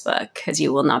read this book, because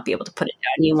you will not be able to put it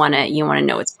down. You want to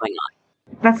know what's going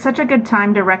on. That's such a good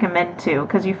time to recommend too,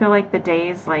 because you feel like the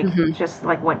days, like just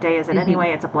like what day is it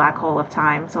anyway? It's a black hole of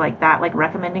time. So like that, like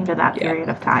recommending to that period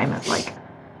of time is like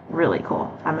really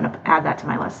cool. I'm going to add that to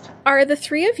my list. Are the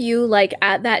three of you like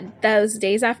at those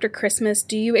days after Christmas,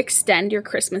 do you extend your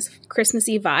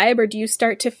Christmassy vibe, or do you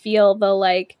start to feel the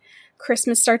like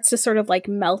Christmas starts to sort of like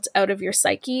melt out of your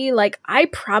psyche? Like, I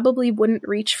probably wouldn't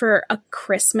reach for a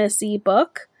Christmassy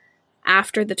book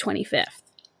after the 25th.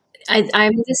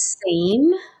 I'm the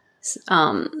same.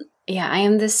 I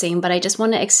am the same, but I just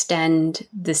want to extend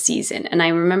the season. And I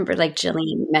remember like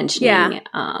Jillian mentioning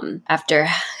after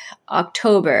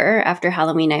October, after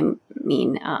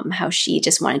Halloween, how she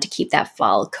just wanted to keep that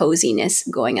fall coziness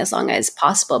going as long as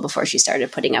possible before she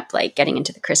started putting up like getting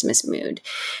into the Christmas mood.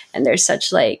 And there's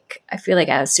such like, I feel like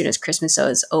as soon as Christmas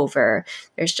is over,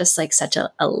 there's just like such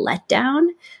a letdown.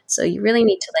 So you really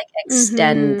need to like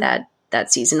extend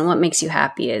that season. And what makes you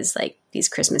happy is like these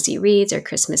Christmassy reads or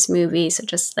Christmas movies. So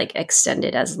just like extend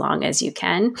it as long as you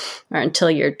can, or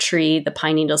until your tree, the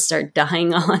pine needles start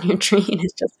dying on your tree and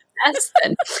it's just a mess.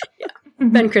 Then,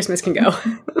 then Christmas can go.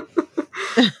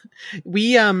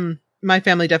 We, my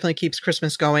family definitely keeps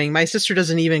Christmas going. My sister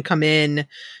doesn't even come in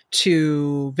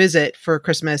to visit for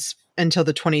Christmas until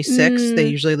the 26th. They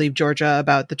usually leave Georgia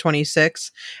about the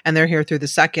 26th, and they're here through the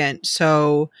 2nd.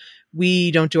 So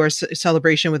we don't do our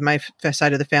celebration with my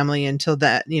side of the family until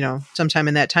that, sometime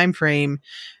in that time frame.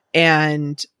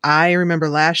 And I remember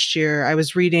last year I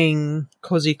was reading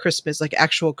Cozy Christmas, like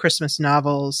actual Christmas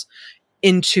novels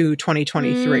into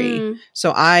 2023.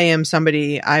 So I am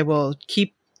somebody, I will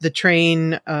keep the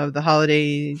train of the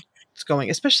holidays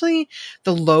going, especially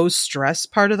the low stress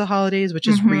part of the holidays, which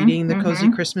is reading the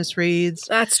Cozy Christmas reads.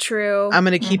 That's true. I'm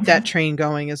going to keep that train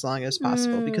going as long as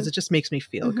possible because it just makes me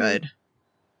feel good.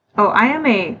 Oh, I am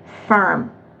a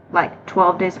firm,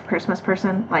 12 days of Christmas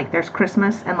person. Like, there's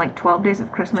Christmas, and 12 days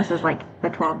of Christmas is the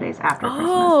 12 days after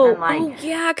Christmas. And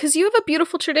yeah, because you have a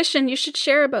beautiful tradition. You should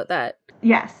share about that.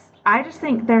 Yes. I just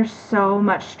think there's so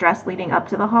much stress leading up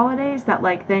to the holidays that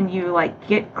then you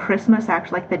get Christmas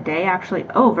actually the day actually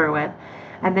over with,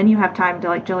 and then you have time to,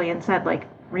 like Jillian said,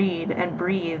 read and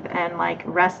breathe and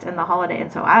rest in the holiday.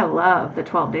 And so I love the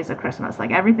 12 days of Christmas.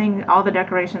 Everything, all the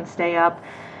decorations stay up.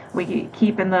 We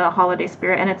keep in the holiday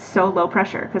spirit, and it's so low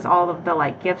pressure because all of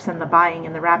the gifts and the buying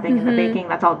and the wrapping and the baking,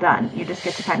 that's all done. You just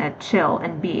get to kind of chill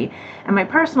and be. And my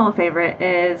personal favorite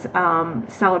is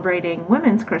celebrating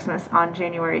Women's Christmas on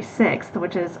January 6th,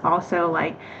 which is also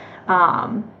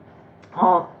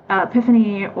all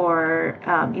Epiphany or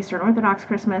Eastern Orthodox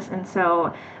Christmas. And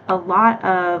so a lot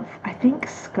of, I think,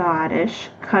 Scottish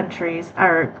countries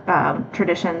or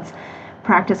traditions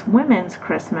practice Women's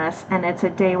Christmas, and it's a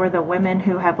day where the women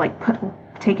who have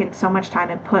taken so much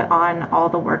time and put on all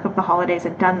the work of the holidays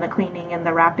and done the cleaning and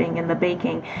the wrapping and the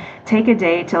baking take a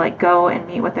day to go and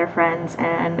meet with their friends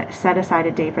and set aside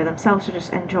a day for themselves to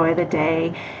just enjoy the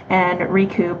day and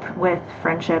recoup with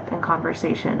friendship and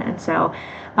conversation. And so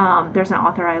there's an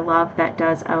author I love that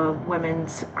does a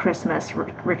women's Christmas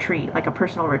retreat, a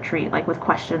personal retreat, with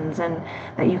questions and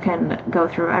that you can go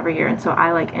through every year. And so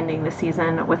I like ending the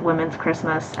season with Women's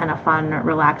Christmas and a fun,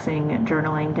 relaxing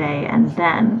journaling day. And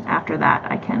then after that,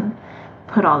 I can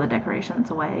put all the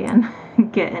decorations away and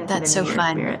get into the New Year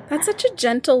spirit. That's such a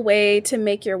gentle way to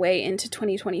make your way into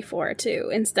 2024 too,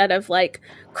 instead of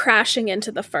crashing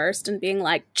into the first and being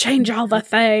change all the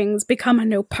things, become a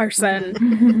new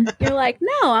person. You're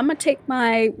no, I'm gonna take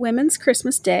my Women's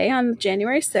Christmas Day on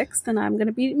January 6th and I'm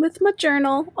gonna be with my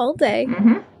journal all day.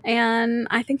 And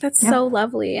I think that's so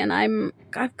lovely. And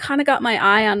I've kind of got my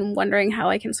eye on wondering how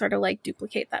I can sort of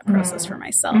duplicate that process for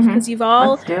myself, because you've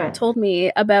all told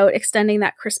me about extending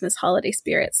that Christmas holiday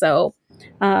spirit. So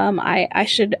I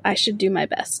should do my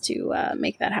best to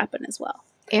make that happen as well.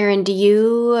 Erin,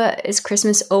 is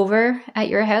Christmas over at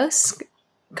your house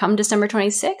come December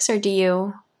 26th, or do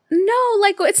you? No,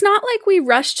 it's not we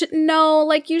rushed. No,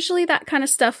 usually that kind of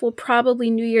stuff will probably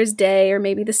New Year's Day or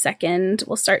maybe the 2nd.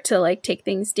 We'll start to take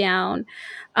things down.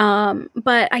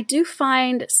 But I do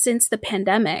find since the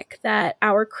pandemic that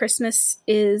our Christmas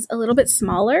is a little bit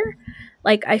smaller.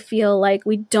 I feel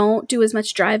we don't do as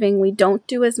much driving. We don't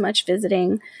do as much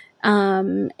visiting.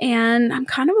 And I'm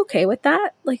kind of okay with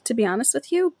that, to be honest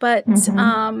with you. But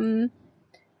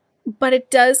it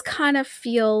does kind of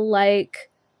feel like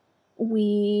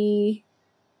we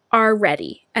are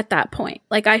ready at that point.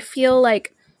 I feel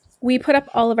we put up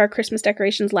all of our Christmas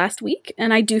decorations last week,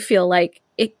 and I do feel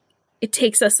it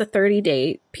takes us a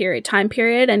 30-day time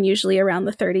period, and usually around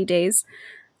the 30 days,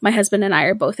 my husband and I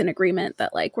are both in agreement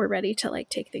that we're ready to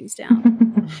take things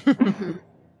down.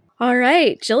 All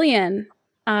right, Jillian,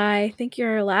 I think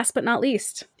you're last but not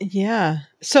least. Yeah.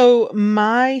 So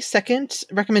my second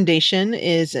recommendation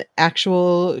is an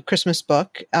actual Christmas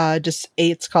book.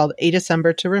 It's called A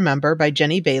December to Remember by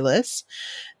Jenny Bayliss.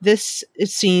 It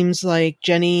seems like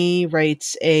Jenny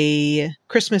writes a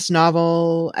Christmas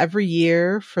novel every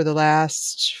year for the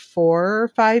last 4 or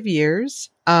 5 years.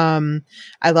 I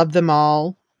love them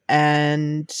all.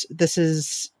 And this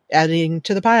is adding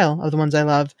to the pile of the ones I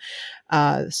love.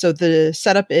 So the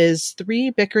setup is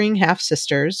 3 bickering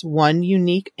half-sisters, one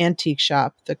unique antique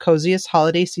shop, the coziest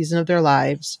holiday season of their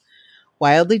lives.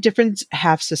 Wildly different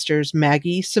half-sisters,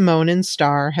 Maggie, Simone, and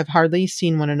Star, have hardly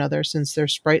seen one another since their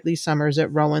sprightly summers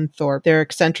at Rowan Thorpe, their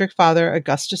eccentric father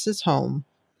Augustus's home.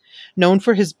 Known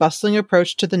for his bustling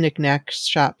approach to the knick-knack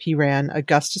shop he ran,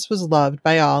 Augustus was loved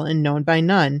by all and known by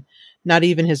none, not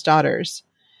even his daughters.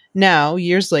 Now,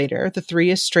 years later, the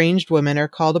three estranged women are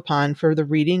called upon for the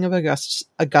reading of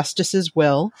Augustus's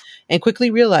will and quickly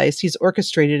realize he's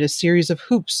orchestrated a series of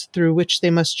hoops through which they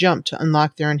must jump to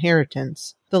unlock their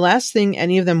inheritance. The last thing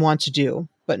any of them want to do,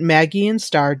 but Maggie and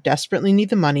Star desperately need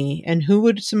the money, and who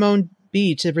would Simone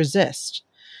be to resist?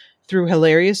 Through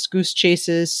hilarious goose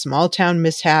chases, small town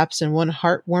mishaps, and one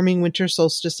heartwarming winter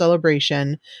solstice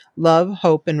celebration, love,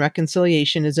 hope, and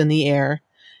reconciliation is in the air.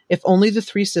 If only the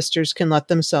three sisters can let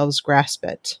themselves grasp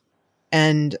it.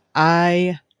 And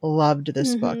I loved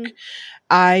this book.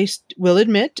 I will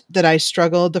admit that I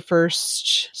struggled the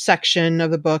first section of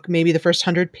the book, maybe the first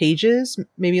 100 pages,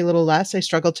 maybe a little less. I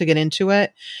struggled to get into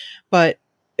it, but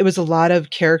it was a lot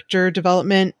of character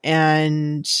development,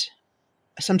 and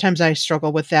sometimes I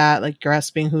struggle with that, like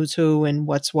grasping who's who and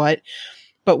what's what.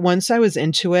 But once I was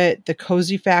into it, the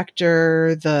cozy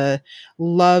factor, the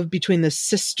love between the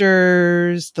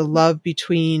sisters, the love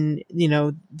between,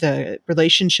 the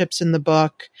relationships in the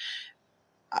book,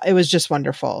 it was just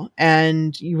wonderful.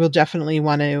 And you will definitely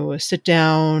want to sit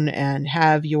down and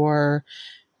have your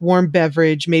warm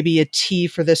beverage, maybe a tea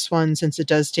for this one, since it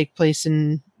does take place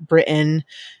in Britain.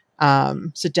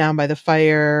 Sit down by the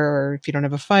fire, or if you don't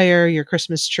have a fire, your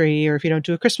Christmas tree, or if you don't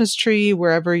do a Christmas tree,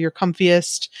 wherever you're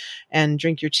comfiest, and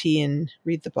drink your tea and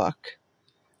read the book.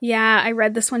 Yeah, I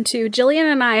read this one too.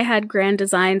 Jillian and I had grand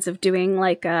designs of doing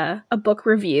like a book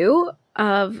review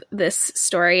of this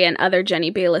story and other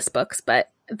Jenny Bayliss books, but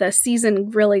the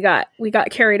season really we got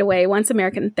carried away. Once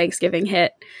American Thanksgiving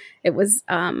hit, it was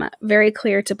very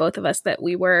clear to both of us that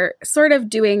we were sort of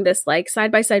doing this like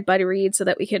side-by-side buddy read so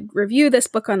that we could review this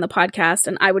book on the podcast.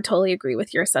 And I would totally agree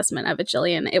with your assessment of it,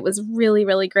 Jillian. It was really,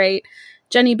 really great.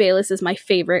 Jenny Bayliss is my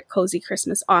favorite cozy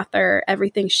Christmas author.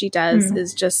 Everything she does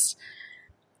is just,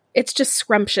 it's just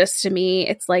scrumptious to me.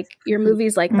 It's like your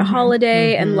movies like The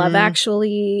Holiday and Love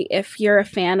Actually. If you're a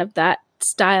fan of that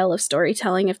style of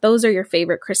storytelling, if those are your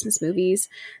favorite Christmas movies,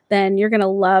 then you're going to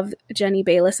love Jenny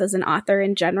Bayliss as an author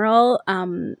in general.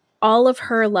 All of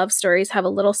her love stories have a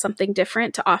little something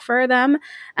different to offer them.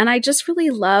 And I just really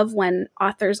love when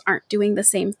authors aren't doing the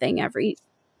same thing every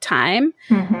time.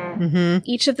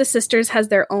 Each of the sisters has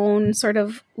their own sort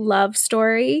of love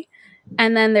story.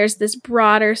 And then there's this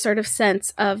broader sort of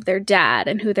sense of their dad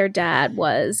and who their dad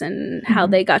was and how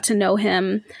they got to know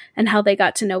him and how they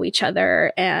got to know each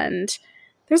other. And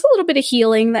there's a little bit of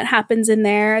healing that happens in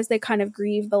there as they kind of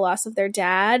grieve the loss of their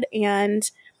dad. And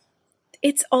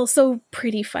it's also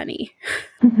pretty funny.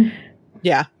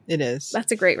 Yeah, it is.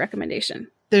 That's a great recommendation.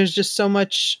 There's just so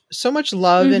much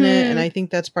love in it. And I think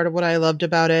that's part of what I loved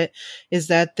about it, is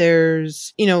that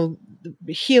there's,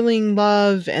 healing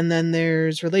love, and then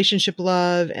there's relationship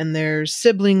love, and there's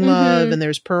sibling love, and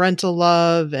there's parental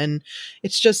love. And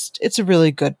it's a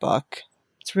really good book.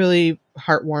 It's really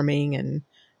heartwarming and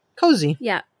cozy.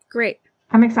 Yeah, great.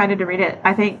 I'm excited to read it.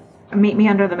 I think Meet Me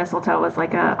Under the Mistletoe was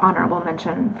like a honorable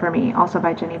mention for me, also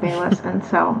by Jenny Bayliss. And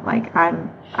so like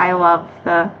I love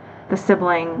the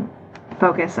sibling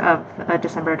focus of A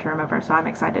December to Remember, so I'm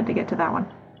excited to get to that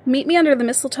one. Meet Me Under the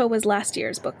Mistletoe was last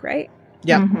year's book, right?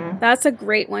 Yeah. That's a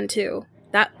great one too.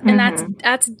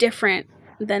 That's different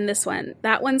than this one.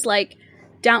 That one's like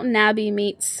Downton Abbey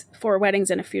meets Four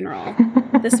Weddings and a Funeral.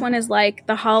 This one is like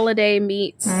The Holiday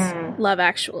meets Love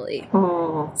Actually.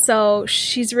 Ooh. So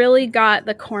she's really got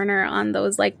the corner on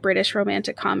those like British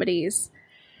romantic comedies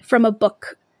from a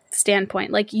book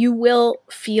standpoint. Like you will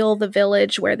feel the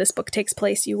village where this book takes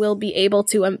place. You will be able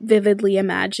to vividly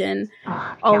imagine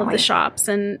all of the shops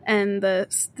and the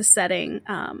setting.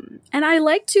 And I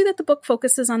like too that the book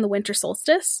focuses on the winter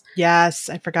solstice. Yes,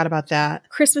 I forgot about that.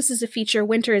 Christmas is a feature,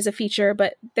 winter is a feature,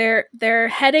 but they're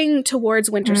heading towards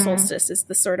winter solstice is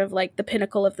the sort of like the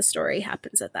pinnacle of the story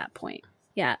happens at that point.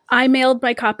 Yeah, I mailed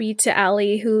my copy to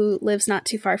Allie, who lives not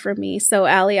too far from me. So,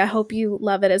 Allie, I hope you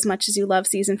love it as much as you love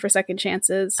Season for Second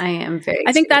Chances. I am very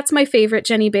I think that's my favorite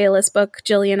Jenny Bayliss book.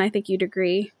 Jillian, I think you'd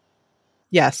agree.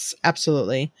 Yes,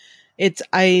 absolutely.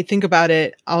 I think about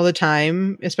it all the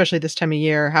time, especially this time of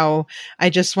year, how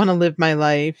I just want to live my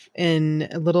life in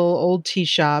a little old tea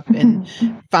shop and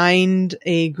find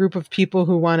a group of people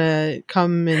who want to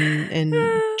come and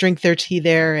drink their tea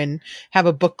there and have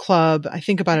a book club. I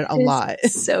think about it a lot.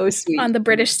 So sweet. On the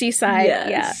British seaside.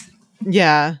 Yes.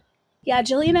 Yeah. Yeah,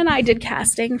 Jillian and I did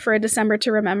casting for A December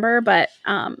to Remember, but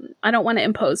I don't want to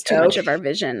impose too much of our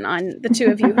vision on the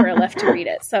two of you who are left to read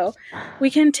it. So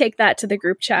we can take that to the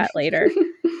group chat later.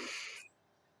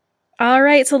 All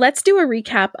right, so let's do a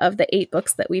recap of the 8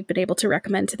 books that we've been able to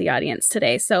recommend to the audience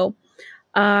today. So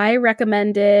I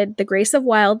recommended The Grace of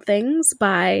Wild Things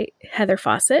by Heather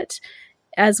Fawcett,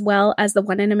 as well as The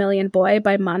One in a Million Boy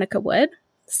by Monica Wood.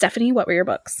 Stephanie, what were your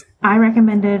books? I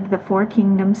recommended the Four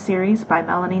Kingdoms series by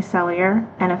Melanie Sellier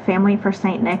and A Family for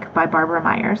St. Nick by Barbara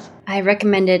Myers. I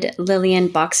recommended Lillian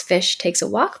Boxfish Takes a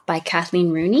Walk by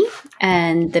Kathleen Rooney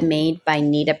and The Maid by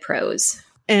Nita Prose.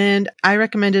 And I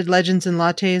recommended Legends and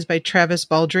Lattes by Travis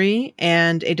Baldry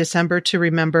and A December to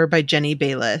Remember by Jenny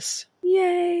Bayliss.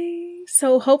 Yay!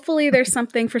 So hopefully there's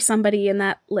something for somebody in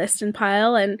that list and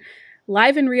pile. And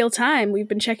live in real time, we've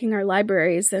been checking our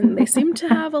libraries and they seem to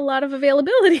have a lot of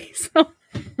availability.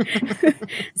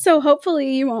 So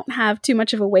hopefully you won't have too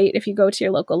much of a wait if you go to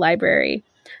your local library.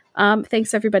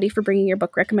 Thanks everybody for bringing your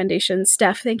book recommendations.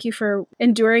 Steph, thank you for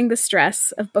enduring the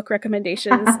stress of book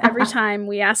recommendations. Every time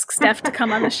we ask Steph to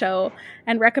come on the show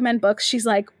and recommend books, she's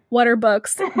like, what are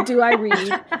books? Do I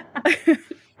read?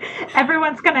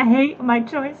 Everyone's going to hate my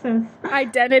choices.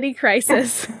 Identity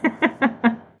crisis.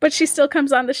 But she still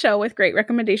comes on the show with great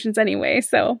recommendations anyway,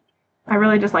 so. I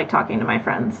really just like talking to my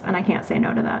friends, and I can't say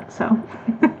no to that, so.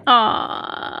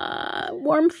 Aww,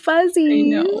 warm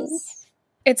fuzzies. I know.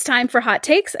 It's time for hot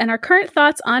takes and our current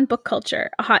thoughts on book culture.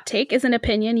 A hot take is an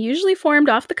opinion usually formed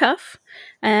off the cuff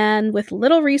and with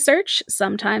little research,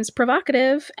 sometimes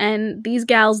provocative, and these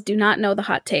gals do not know the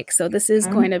hot take, so this is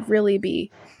going to really be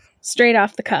straight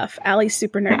off the cuff. Allie's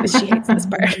super nervous. She hates this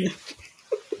part.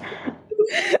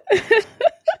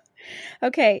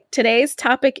 Okay, today's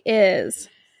topic is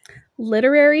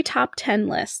literary top 10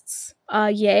 lists.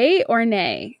 Yay or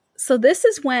nay? So this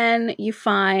is when you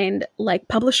find like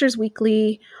Publishers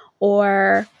Weekly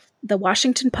or the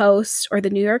Washington Post or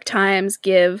the New York Times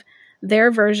give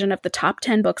their version of the top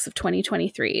 10 books of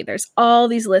 2023. There's all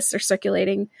these lists are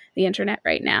circulating the internet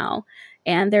right now,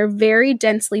 and they're very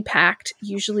densely packed,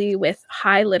 usually with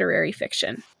high literary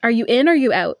fiction. Are you in or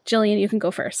you out? Jillian, you can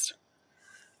go first.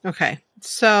 Okay.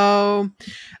 So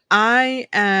I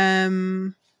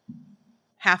am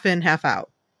half in, half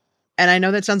out. And I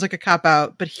know that sounds like a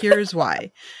cop-out, but here's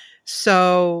why.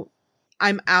 So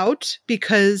I'm out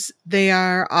because they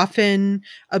are often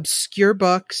obscure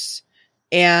books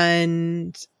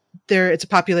and it's a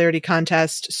popularity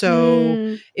contest.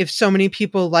 So if so many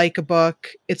people like a book,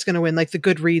 it's going to win, like the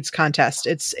Goodreads contest.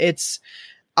 It's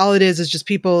all it is just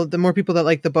people, the more people that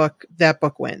like the book, that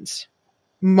book wins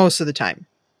most of the time.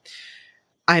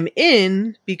 I'm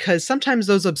in because sometimes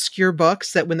those obscure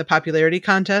books that win the popularity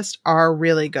contest are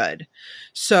really good.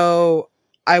 So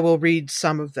I will read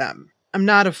some of them.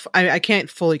 I can't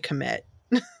fully commit.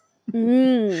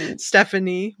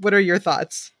 Stephanie, what are your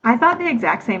thoughts? I thought the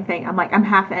exact same thing. I'm like, I'm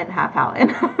half in, half out.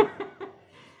 And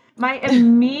my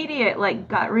immediate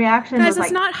gut reaction Guys, was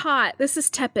it's not hot. This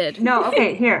is tepid. No,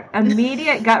 okay, here.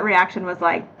 Immediate gut reaction was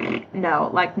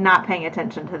no, not paying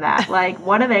attention to that.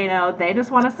 What do they know? They just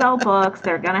want to sell books.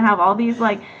 They're going to have all these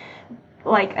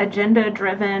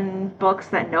agenda-driven books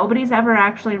that nobody's ever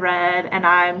actually read, and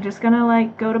I'm just going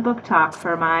to go to Book Talk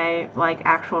for my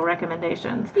actual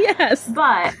recommendations. Yes.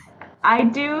 But I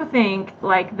do think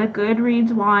the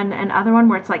Goodreads one and other one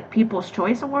where it's People's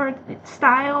Choice Award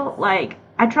style,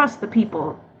 I trust the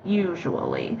people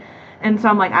usually. And so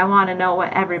I'm I want to know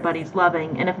what everybody's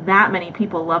loving. And if that many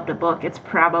people loved a book, it's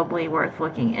probably worth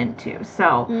looking into.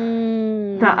 So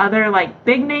the other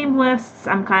big name lists,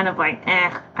 I'm kind of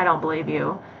I don't believe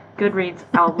you. Goodreads,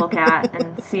 I'll look at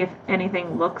and see if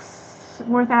anything looks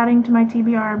worth adding to my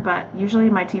TBR. But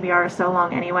usually my TBR is so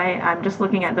long anyway. I'm just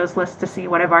looking at those lists to see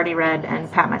what I've already read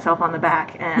and pat myself on the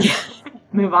back and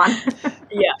move on.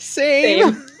 Yeah.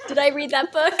 Same. Did I read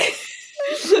that book?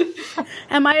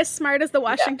 Am I as smart as the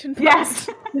Washington Post?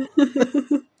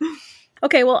 Yes.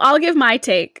 Okay, well, I'll give my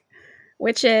take,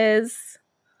 which is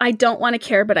I don't want to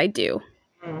care, but I do.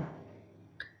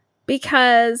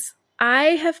 Because I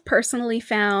have personally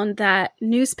found that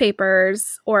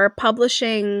newspapers or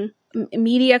publishing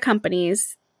media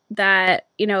companies that,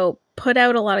 put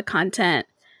out a lot of content,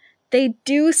 they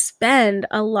do spend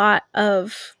a lot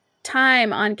of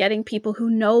time on getting people who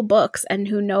know books and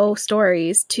who know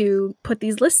stories to put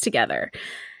these lists together.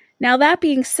 Now, that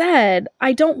being said,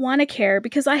 I don't want to care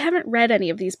because I haven't read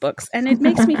any of these books, and it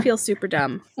makes me feel super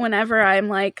dumb whenever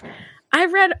I'm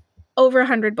I've read over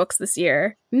 100 books this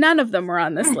year. None of them were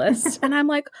on this list. And I'm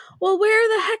well,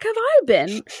 where the heck have I been?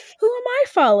 Who am I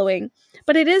following?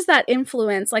 But it is that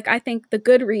influence. I think the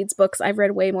Goodreads books, I've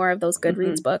read way more of those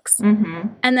Goodreads books. Mm-hmm.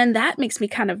 And then that makes me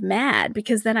kind of mad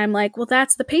because then I'm well,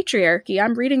 that's the patriarchy.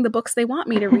 I'm reading the books they want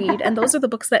me to read. And those are the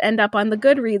books that end up on the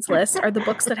Goodreads list are the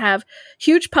books that have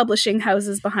huge publishing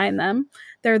houses behind them.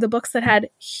 They're the books that had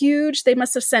they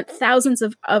must have sent thousands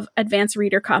of advanced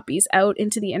reader copies out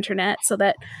into the internet so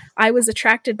that I was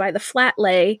attracted by the flat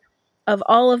lay of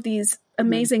all of these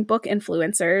amazing book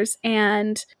influencers,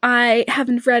 and I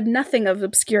haven't read nothing of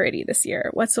obscurity this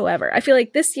year whatsoever. I feel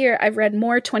like this year I've read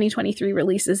more 2023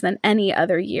 releases than any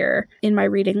other year in my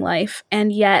reading life,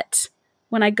 and yet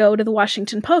when I go to the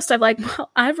Washington Post, I'm like,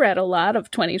 well, I've read a lot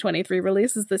of 2023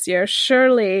 releases this year,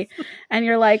 surely. And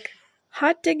you're like,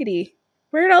 hot diggity,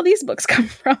 where did all these books come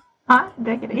from? Hot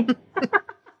diggity.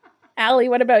 Allie,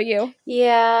 what about you?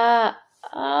 Yeah,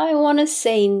 I want to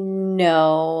say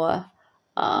no.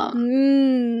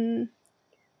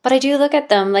 But I do look at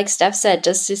them, like Steph said,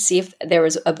 just to see if there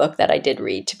was a book that I did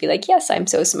read to be like, yes, I'm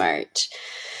so smart.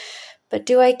 But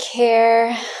do I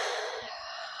care?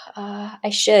 I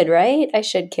should, right? I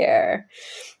should care.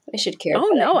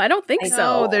 Oh, no, I don't think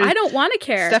so. I don't want to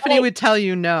care. Stephanie would tell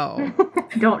you no.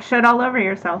 Don't shit all over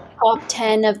yourself. Top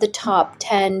 10 of the top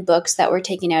 10 books that were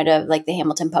taken out of like the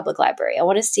Hamilton Public Library. I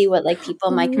want to see what like people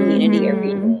in my community are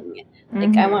reading.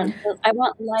 Like I want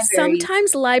libraries.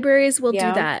 Sometimes libraries will do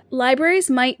that. Libraries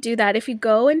might do that. If you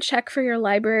go and check for your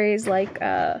library's like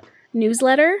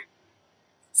newsletter,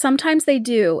 sometimes they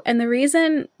do. And the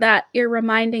reason that you're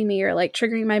reminding me or like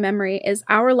triggering my memory is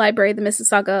our library, the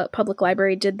Mississauga Public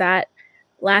Library, did that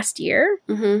last year.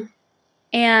 Mm-hmm.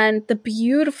 And the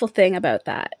beautiful thing about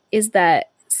that is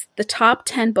that the top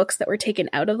 10 books that were taken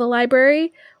out of the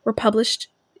library were published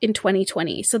in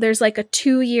 2020. So there's like a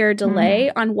 2-year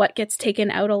delay on what gets taken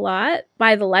out a lot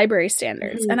by the library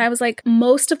standards. And I was like,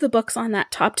 most of the books on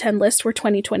that top 10 list were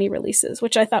 2020 releases,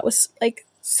 which I thought was like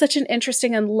such an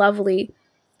interesting and lovely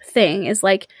thing. Is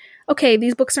like, okay,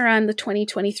 these books are on the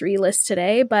 2023 list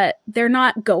today, but they're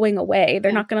not going away.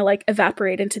 They're not going to like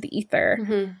evaporate into the ether.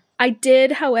 Mm-hmm. I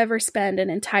did, however, spend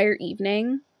an entire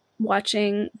evening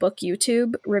watching book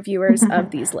YouTube reviewers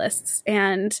of these lists,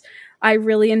 and I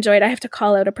really enjoyed. I have to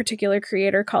call out a particular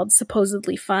creator called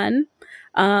Supposedly Fun.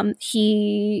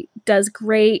 He does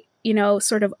great,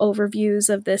 sort of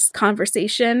overviews of this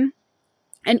conversation.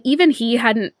 And even he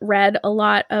hadn't read a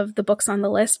lot of the books on the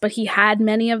list, but he had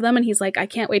many of them. And he's like, I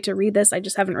can't wait to read this. I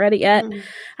just haven't read it yet.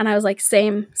 And I was like,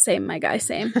 same, my guy,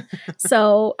 same.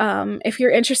 So if you're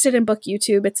interested in book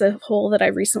YouTube, it's a hole that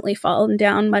I've recently fallen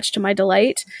down, much to my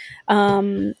delight.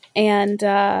 And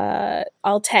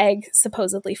I'll tag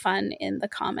Supposedly Fun in the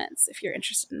comments if you're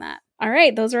interested in that. All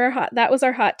right. That was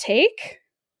our hot take.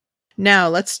 Now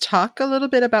let's talk a little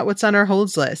bit about what's on our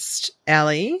holds list.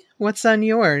 Allie, what's on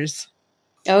yours?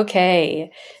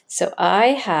 Okay, so I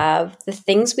have The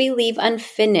Things We Leave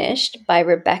Unfinished by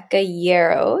Rebecca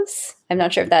Yarros. I'm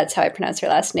not sure if that's how I pronounce her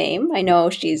last name. I know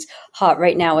she's hot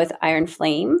right now with Iron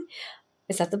Flame.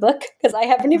 Is that the book? Because I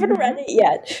haven't even read it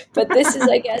yet. But this is,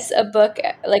 I guess, a book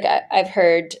like I've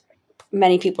heard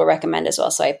many people recommend as well.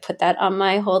 So I put that on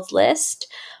my hold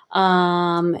list.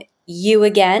 You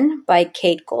Again by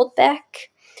Kate Goldbeck.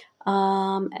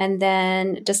 And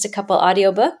then just a couple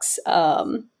audiobooks.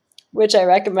 Which I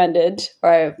recommended,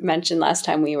 or I mentioned last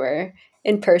time we were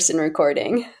in person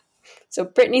recording. So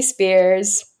Britney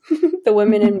Spears, The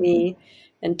Women in Me,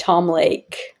 and Tom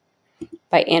Lake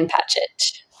by Ann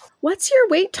Patchett. What's your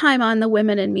wait time on The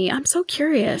Women in Me? I'm so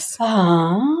curious.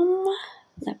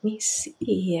 Let me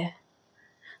see.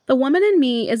 The Woman in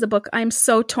Me is a book I'm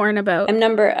so torn about. I'm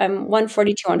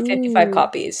 142 on 55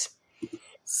 copies.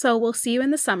 So we'll see you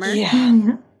in the summer.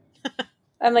 Yeah.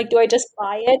 I'm like, do I just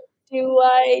buy it? Do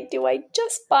I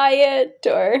just buy it,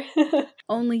 or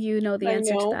only you know the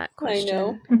answer to that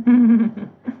question. I know.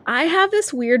 I have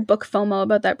this weird book FOMO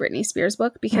about that Britney Spears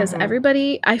book because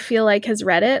everybody I feel like has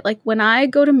read it. Like when I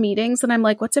go to meetings and I'm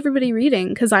like, what's everybody reading?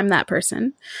 Because I'm that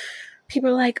person. People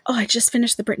are like, oh, I just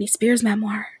finished the Britney Spears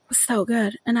memoir. It was so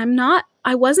good. And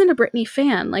I wasn't a Britney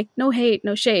fan. Like no hate,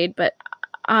 no shade, but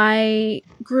I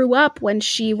grew up when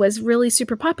she was really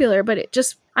super popular, but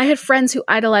I had friends who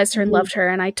idolized her and loved her,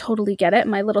 and I totally get it.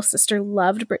 My little sister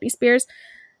loved Britney Spears,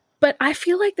 but I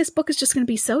feel like this book is just going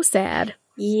to be so sad.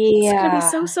 Yeah. It's going to be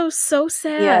so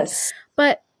sad. Yes.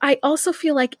 But I also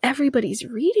feel like everybody's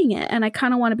reading it, and I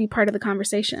kind of want to be part of the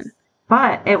conversation.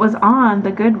 But it was on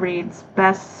the Goodreads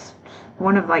best,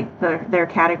 one of like their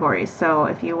categories. So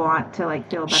if you want to like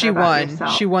feel better about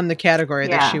yourself. She won the category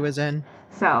that she was in.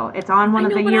 So it's on one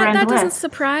of the year-end lists. That doesn't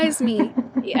surprise me.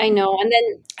 I know. And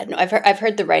then I don't know. I've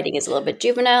heard the writing is a little bit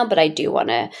juvenile, but I do want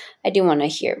to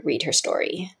read her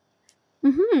story.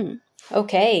 Mm-hmm.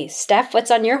 Okay, Steph,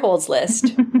 what's on your holds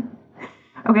list?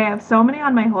 Okay, I have so many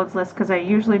on my holds list because I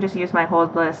usually just use my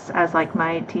hold list as like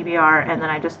my TBR, and then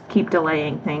I just keep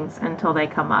delaying things until they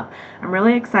come up. I'm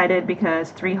really excited because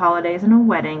 3 Holidays and a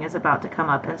Wedding is about to come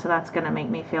up, and so that's going to make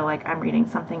me feel like I'm reading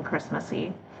something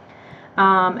Christmassy.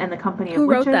 And the Company of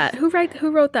Witches. Who wrote that?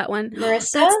 Who wrote that one?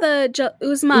 Marissa? That's the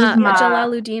Uzma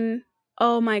Jalaluddin.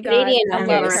 Oh my God. Canadian I and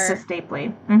love Larissa her.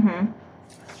 Stapley.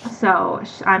 So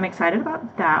I'm excited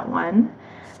about that one.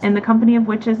 And The Company of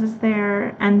Witches is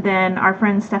there. And then our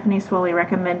friend Stephanie Swoley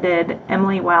recommended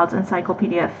Emily Wilde's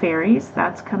Encyclopedia of Fairies.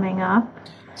 That's coming up.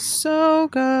 So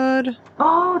good.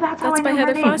 Oh, that's how I That's by know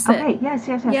Heather her name. Fawcett. Okay, yes.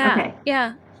 Yeah. Okay.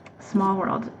 Yeah. Small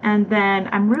World. And then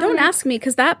I'm really... Don't ask me,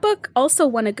 because that book also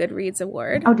won a Goodreads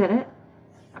award. Oh, did it?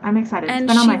 I'm excited. And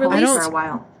it's been on she my whole list released- for a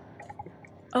while.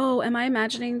 Oh, am I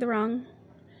imagining the wrong?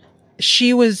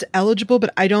 She was eligible,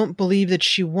 but I don't believe that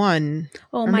she won.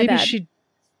 Oh, Or my maybe bad.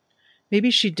 maybe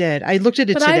she did. I looked at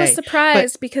it But today. I was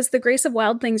surprised because The Grace of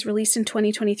Wild Things released in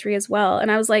 2023 as well.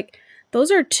 And I was like, those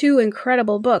are two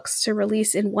incredible books to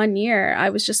release in 1 year. I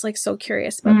was just like so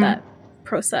curious about that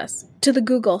process. To the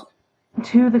Google.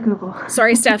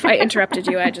 Sorry, Steph, I interrupted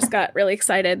you. I just got really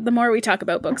excited. The more we talk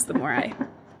about books, the more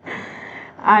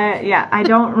I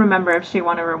don't remember if she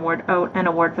won an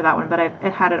award for that one, but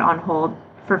it had it on hold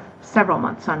for several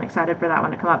months, so I'm excited for that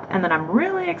one to come up. And then I'm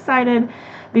really excited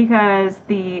because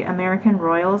the American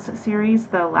Royals series,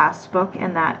 the last book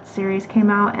in that series came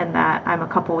out, and that I'm a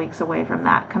couple weeks away from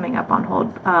that coming up on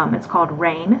hold. It's called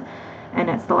Reign, and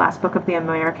it's the last book of the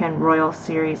American Royals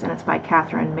series, and it's by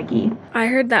Catherine McGee. I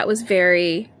heard that was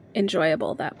very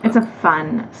enjoyable, that book. It's a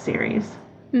fun series.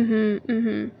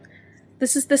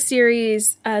 This is the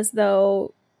series as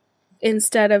though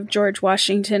instead of George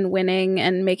Washington winning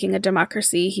and making a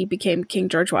democracy, he became King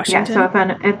George Washington. Yeah,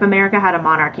 so if America had a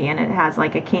monarchy and it has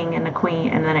like a king and a queen,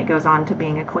 and then it goes on to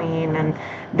being a queen and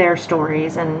their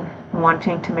stories and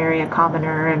wanting to marry a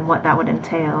commoner and what that would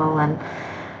entail, and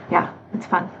yeah, it's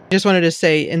fun. I just wanted to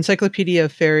say Encyclopedia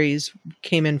of Fairies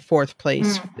came in 4th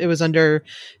place. It was under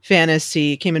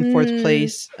fantasy, came in 4th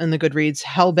place in the Goodreads.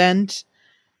 Hellbent,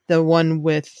 the one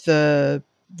with the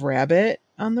rabbit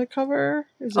on the cover.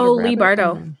 Is it a Lee rabbit?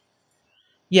 Bardo.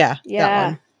 Yeah, that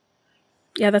one.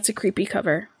 Yeah, that's a creepy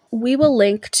cover. We will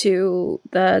link to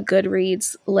the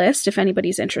Goodreads list if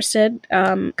anybody's interested,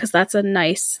 because that's a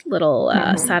nice little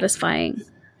satisfying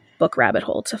book rabbit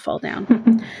hole to fall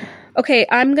down. Okay,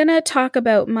 I'm going to talk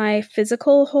about my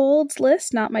physical holds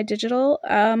list, not my digital.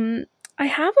 I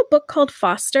have a book called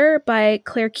Foster by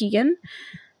Claire Keegan.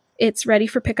 It's ready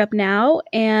for pickup now,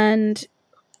 and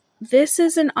this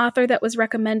is an author that was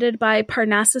recommended by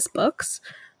Parnassus Books,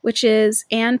 which is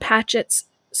Anne Patchett's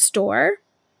store.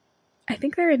 I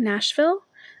think they're in Nashville.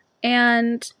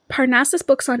 And Parnassus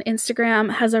Books on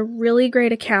Instagram has a really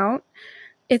great account.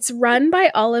 It's run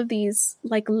by all of these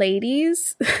like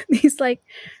ladies, these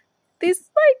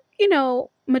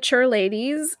mature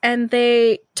ladies, and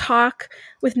they talk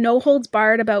with no holds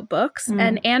barred about books.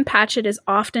 And Anne Patchett is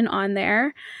often on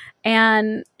there.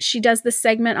 And she does this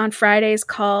segment on Fridays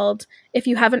called If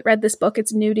You Haven't Read This Book,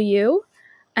 It's New to You.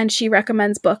 And she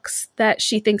recommends books that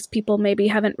she thinks people maybe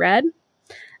haven't read.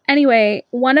 Anyway,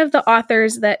 one of the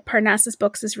authors that Parnassus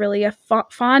Books is really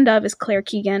fond of is Claire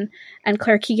Keegan. And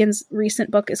Claire Keegan's recent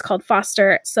book is called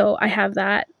Foster. So I have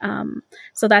that.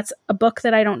 So that's a book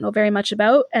that I don't know very much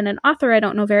about, and an author I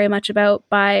don't know very much about,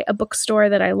 by a bookstore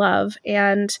that I love.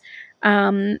 And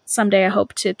someday I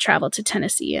hope to travel to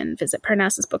Tennessee and visit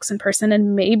Parnassus Books in person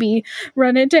and maybe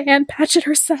run into Anne Patchett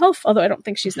herself, although I don't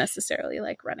think she's necessarily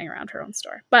like running around her own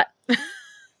store. But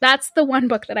that's the one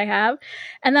book that I have.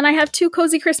 And then I have 2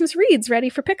 cozy Christmas reads ready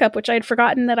for pickup, which I had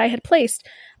forgotten that I had placed.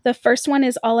 The first one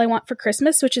is All I Want for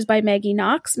Christmas, which is by Maggie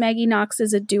Knox. Maggie Knox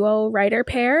is a duo writer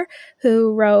pair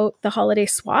who wrote The Holiday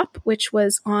Swap, which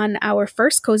was on our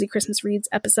first Cozy Christmas Reads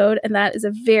episode. And that is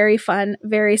a very fun,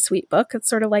 very sweet book. It's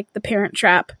sort of like The Parent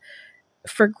Trap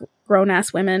for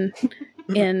grown-ass women.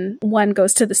 In one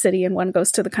goes to the city and one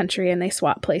goes to the country, and they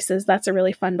swap places. That's a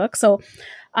really fun book. So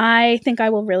I think I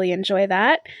will really enjoy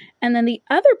that. And then the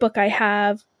other book I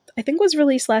have, I think was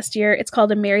released last year. It's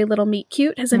called A Merry Little Meet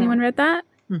Cute. Has anyone read that?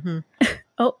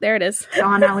 Oh, there it is. It's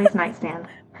on Ellie's nightstand.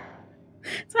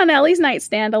 It's on Ellie's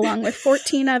nightstand along with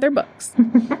 14 other books.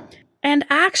 And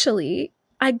actually,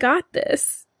 I got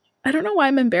this. I don't know why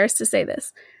I'm embarrassed to say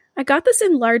this. I got this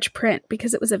in large print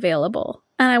because it was available.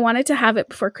 And I wanted to have it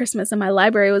before Christmas. And my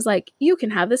library was like, you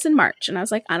can have this in March. And I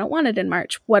was like, I don't want it in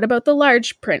March. What about the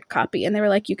large print copy? And they were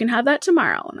like, you can have that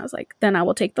tomorrow. And I was like, then I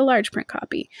will take the large print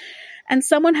copy. And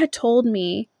someone had told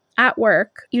me at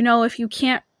work,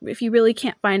 if you really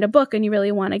can't find a book and you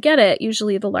really want to get it,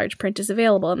 usually the large print is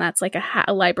available. And that's like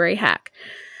a library hack.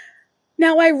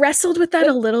 Now, I wrestled with that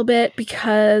a little bit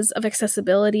because of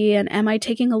accessibility, and am I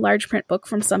taking a large print book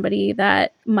from somebody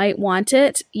that might want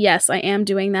it? Yes, I am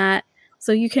doing that.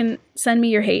 So you can send me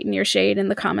your hate and your shade in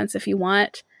the comments if you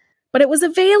want. But it was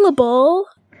available.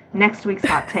 Next week's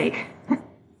hot take.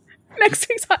 Next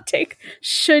week's hot take.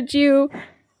 Should you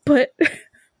put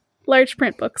large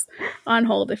print books on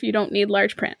hold if you don't need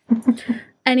large print.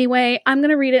 Anyway, I'm going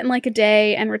to read it in like a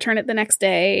day and return it the next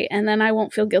day, and then I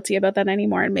won't feel guilty about that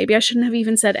anymore. And maybe I shouldn't have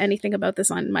even said anything about this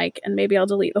on mic, and maybe I'll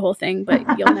delete the whole thing, but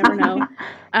you'll never know.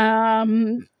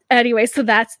 Anyway, so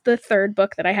that's the third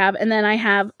book that I have. And then I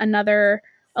have another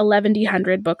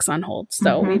 1,100 books on hold,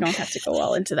 so we don't have to go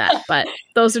all into that. But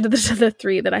those are the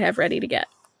three that I have ready to get,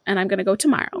 and I'm going to go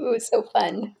tomorrow. Ooh, so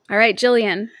fun. All right,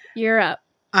 Jillian, you're up.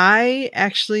 I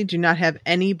actually do not have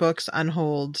any books on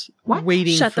hold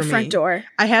waiting Shut for me. the front door.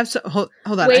 I have hold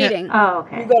on. Waiting.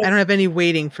 Okay. I don't have any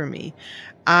waiting for me.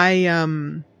 I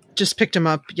just picked them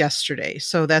up yesterday,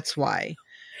 so that's why.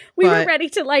 We were ready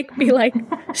to be like,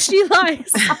 she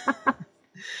lies.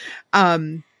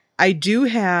 I do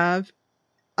have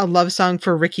A Love Song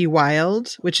for Ricky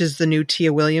Wilde, which is the new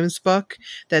Tia Williams book.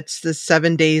 That's the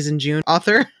 7 Days in June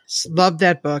author. Love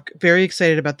that book. Very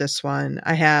excited about this one.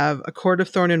 I have A Court of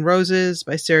Thorn and Roses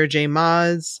by Sarah J.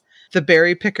 Maas, The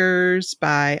Berry Pickers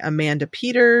by Amanda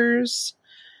Peters,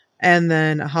 and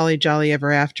then A Holly Jolly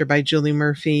Ever After by Julie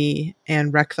Murphy,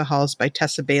 and Wreck the Halls by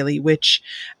Tessa Bailey, which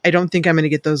I don't think I'm going to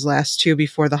get those last two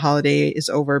before the holiday is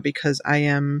over, because I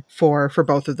am for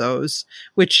both of those,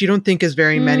 which you don't think is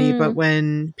very many, but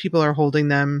when people are holding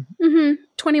them.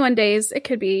 21 days. It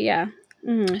could be, yeah.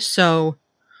 So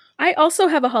I also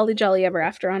have A Holly Jolly Ever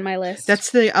After on my list.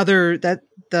 that's the other,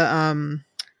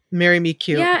 Marry Me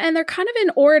Cute. Yeah, and they're kind of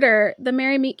in order. The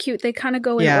Marry Me Cute, they kind of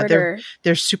go in order.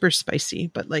 They're super spicy,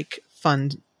 but like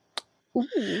fun.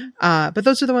 Ooh. But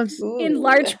those are the ones In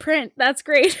large print. That's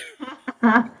great.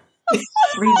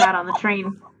 Read that on the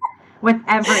train with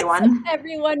everyone.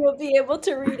 Everyone will be able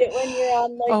to read it when you're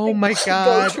on Oh my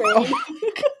God. Go train.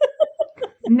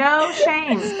 No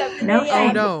shame. No Oh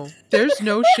shame. no, there's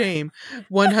no shame.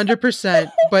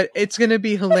 100%. But it's going to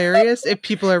be hilarious if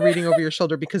people are reading over your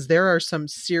shoulder, because there are some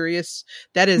serious,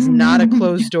 that is not a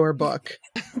closed door book.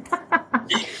 I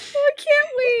can't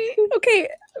wait. Okay,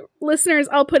 listeners,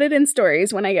 I'll put it in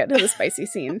stories when I get to the spicy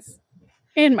scenes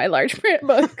in my large print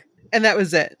book. And that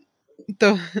was it.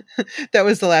 That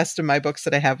was the last of my books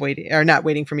that I have waiting, or not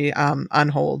waiting for me, on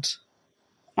hold.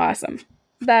 Awesome.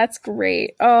 That's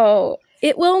great. Oh,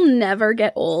 it will never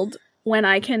get old when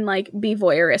I can be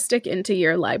voyeuristic into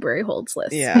your library holds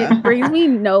list. Yeah. It brings me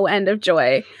no end of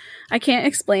joy. I can't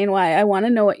explain why. I want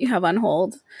to know what you have on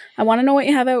hold. I want to know what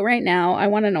you have out right now. I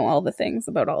want to know all the things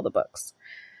about all the books.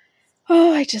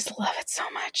 Oh, I just love it so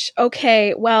much.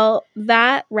 Okay, well,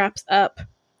 that wraps up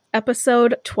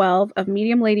episode 12 of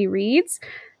Medium Lady Reads.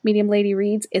 Medium Lady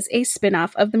Reads is a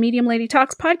spin-off of the Medium Lady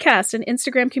Talks podcast and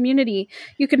Instagram community.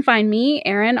 You can find me,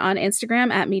 Erin, on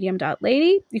Instagram at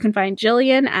medium.lady. You can find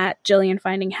Jillian at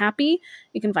JillianFindingHappy.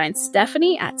 You can find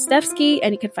Stephanie at Stefsky,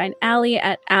 and you can find Allie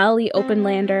at Allie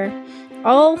Openlander.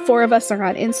 All four of us are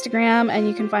on Instagram, and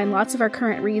you can find lots of our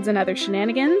current reads and other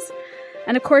shenanigans.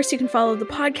 And of course, you can follow the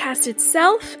podcast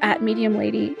itself at Medium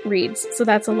Lady Reads. So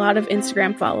that's a lot of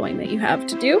Instagram following that you have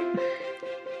to do.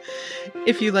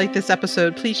 If you like this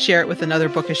episode, please share it with another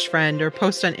bookish friend or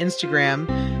post on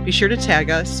Instagram. Be sure to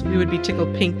tag us. We would be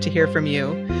tickled pink to hear from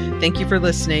you. Thank you for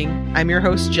listening. I'm your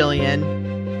host, Jillian.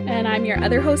 And I'm your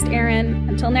other host, Erin.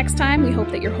 Until next time, we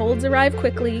hope that your holds arrive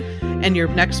quickly. And your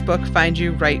next book finds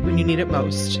you right when you need it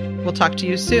most. We'll talk to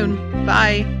you soon.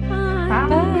 Bye. Bye.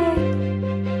 Bye.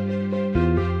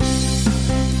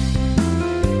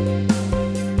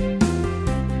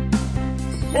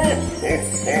 Ho, ho,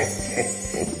 ho.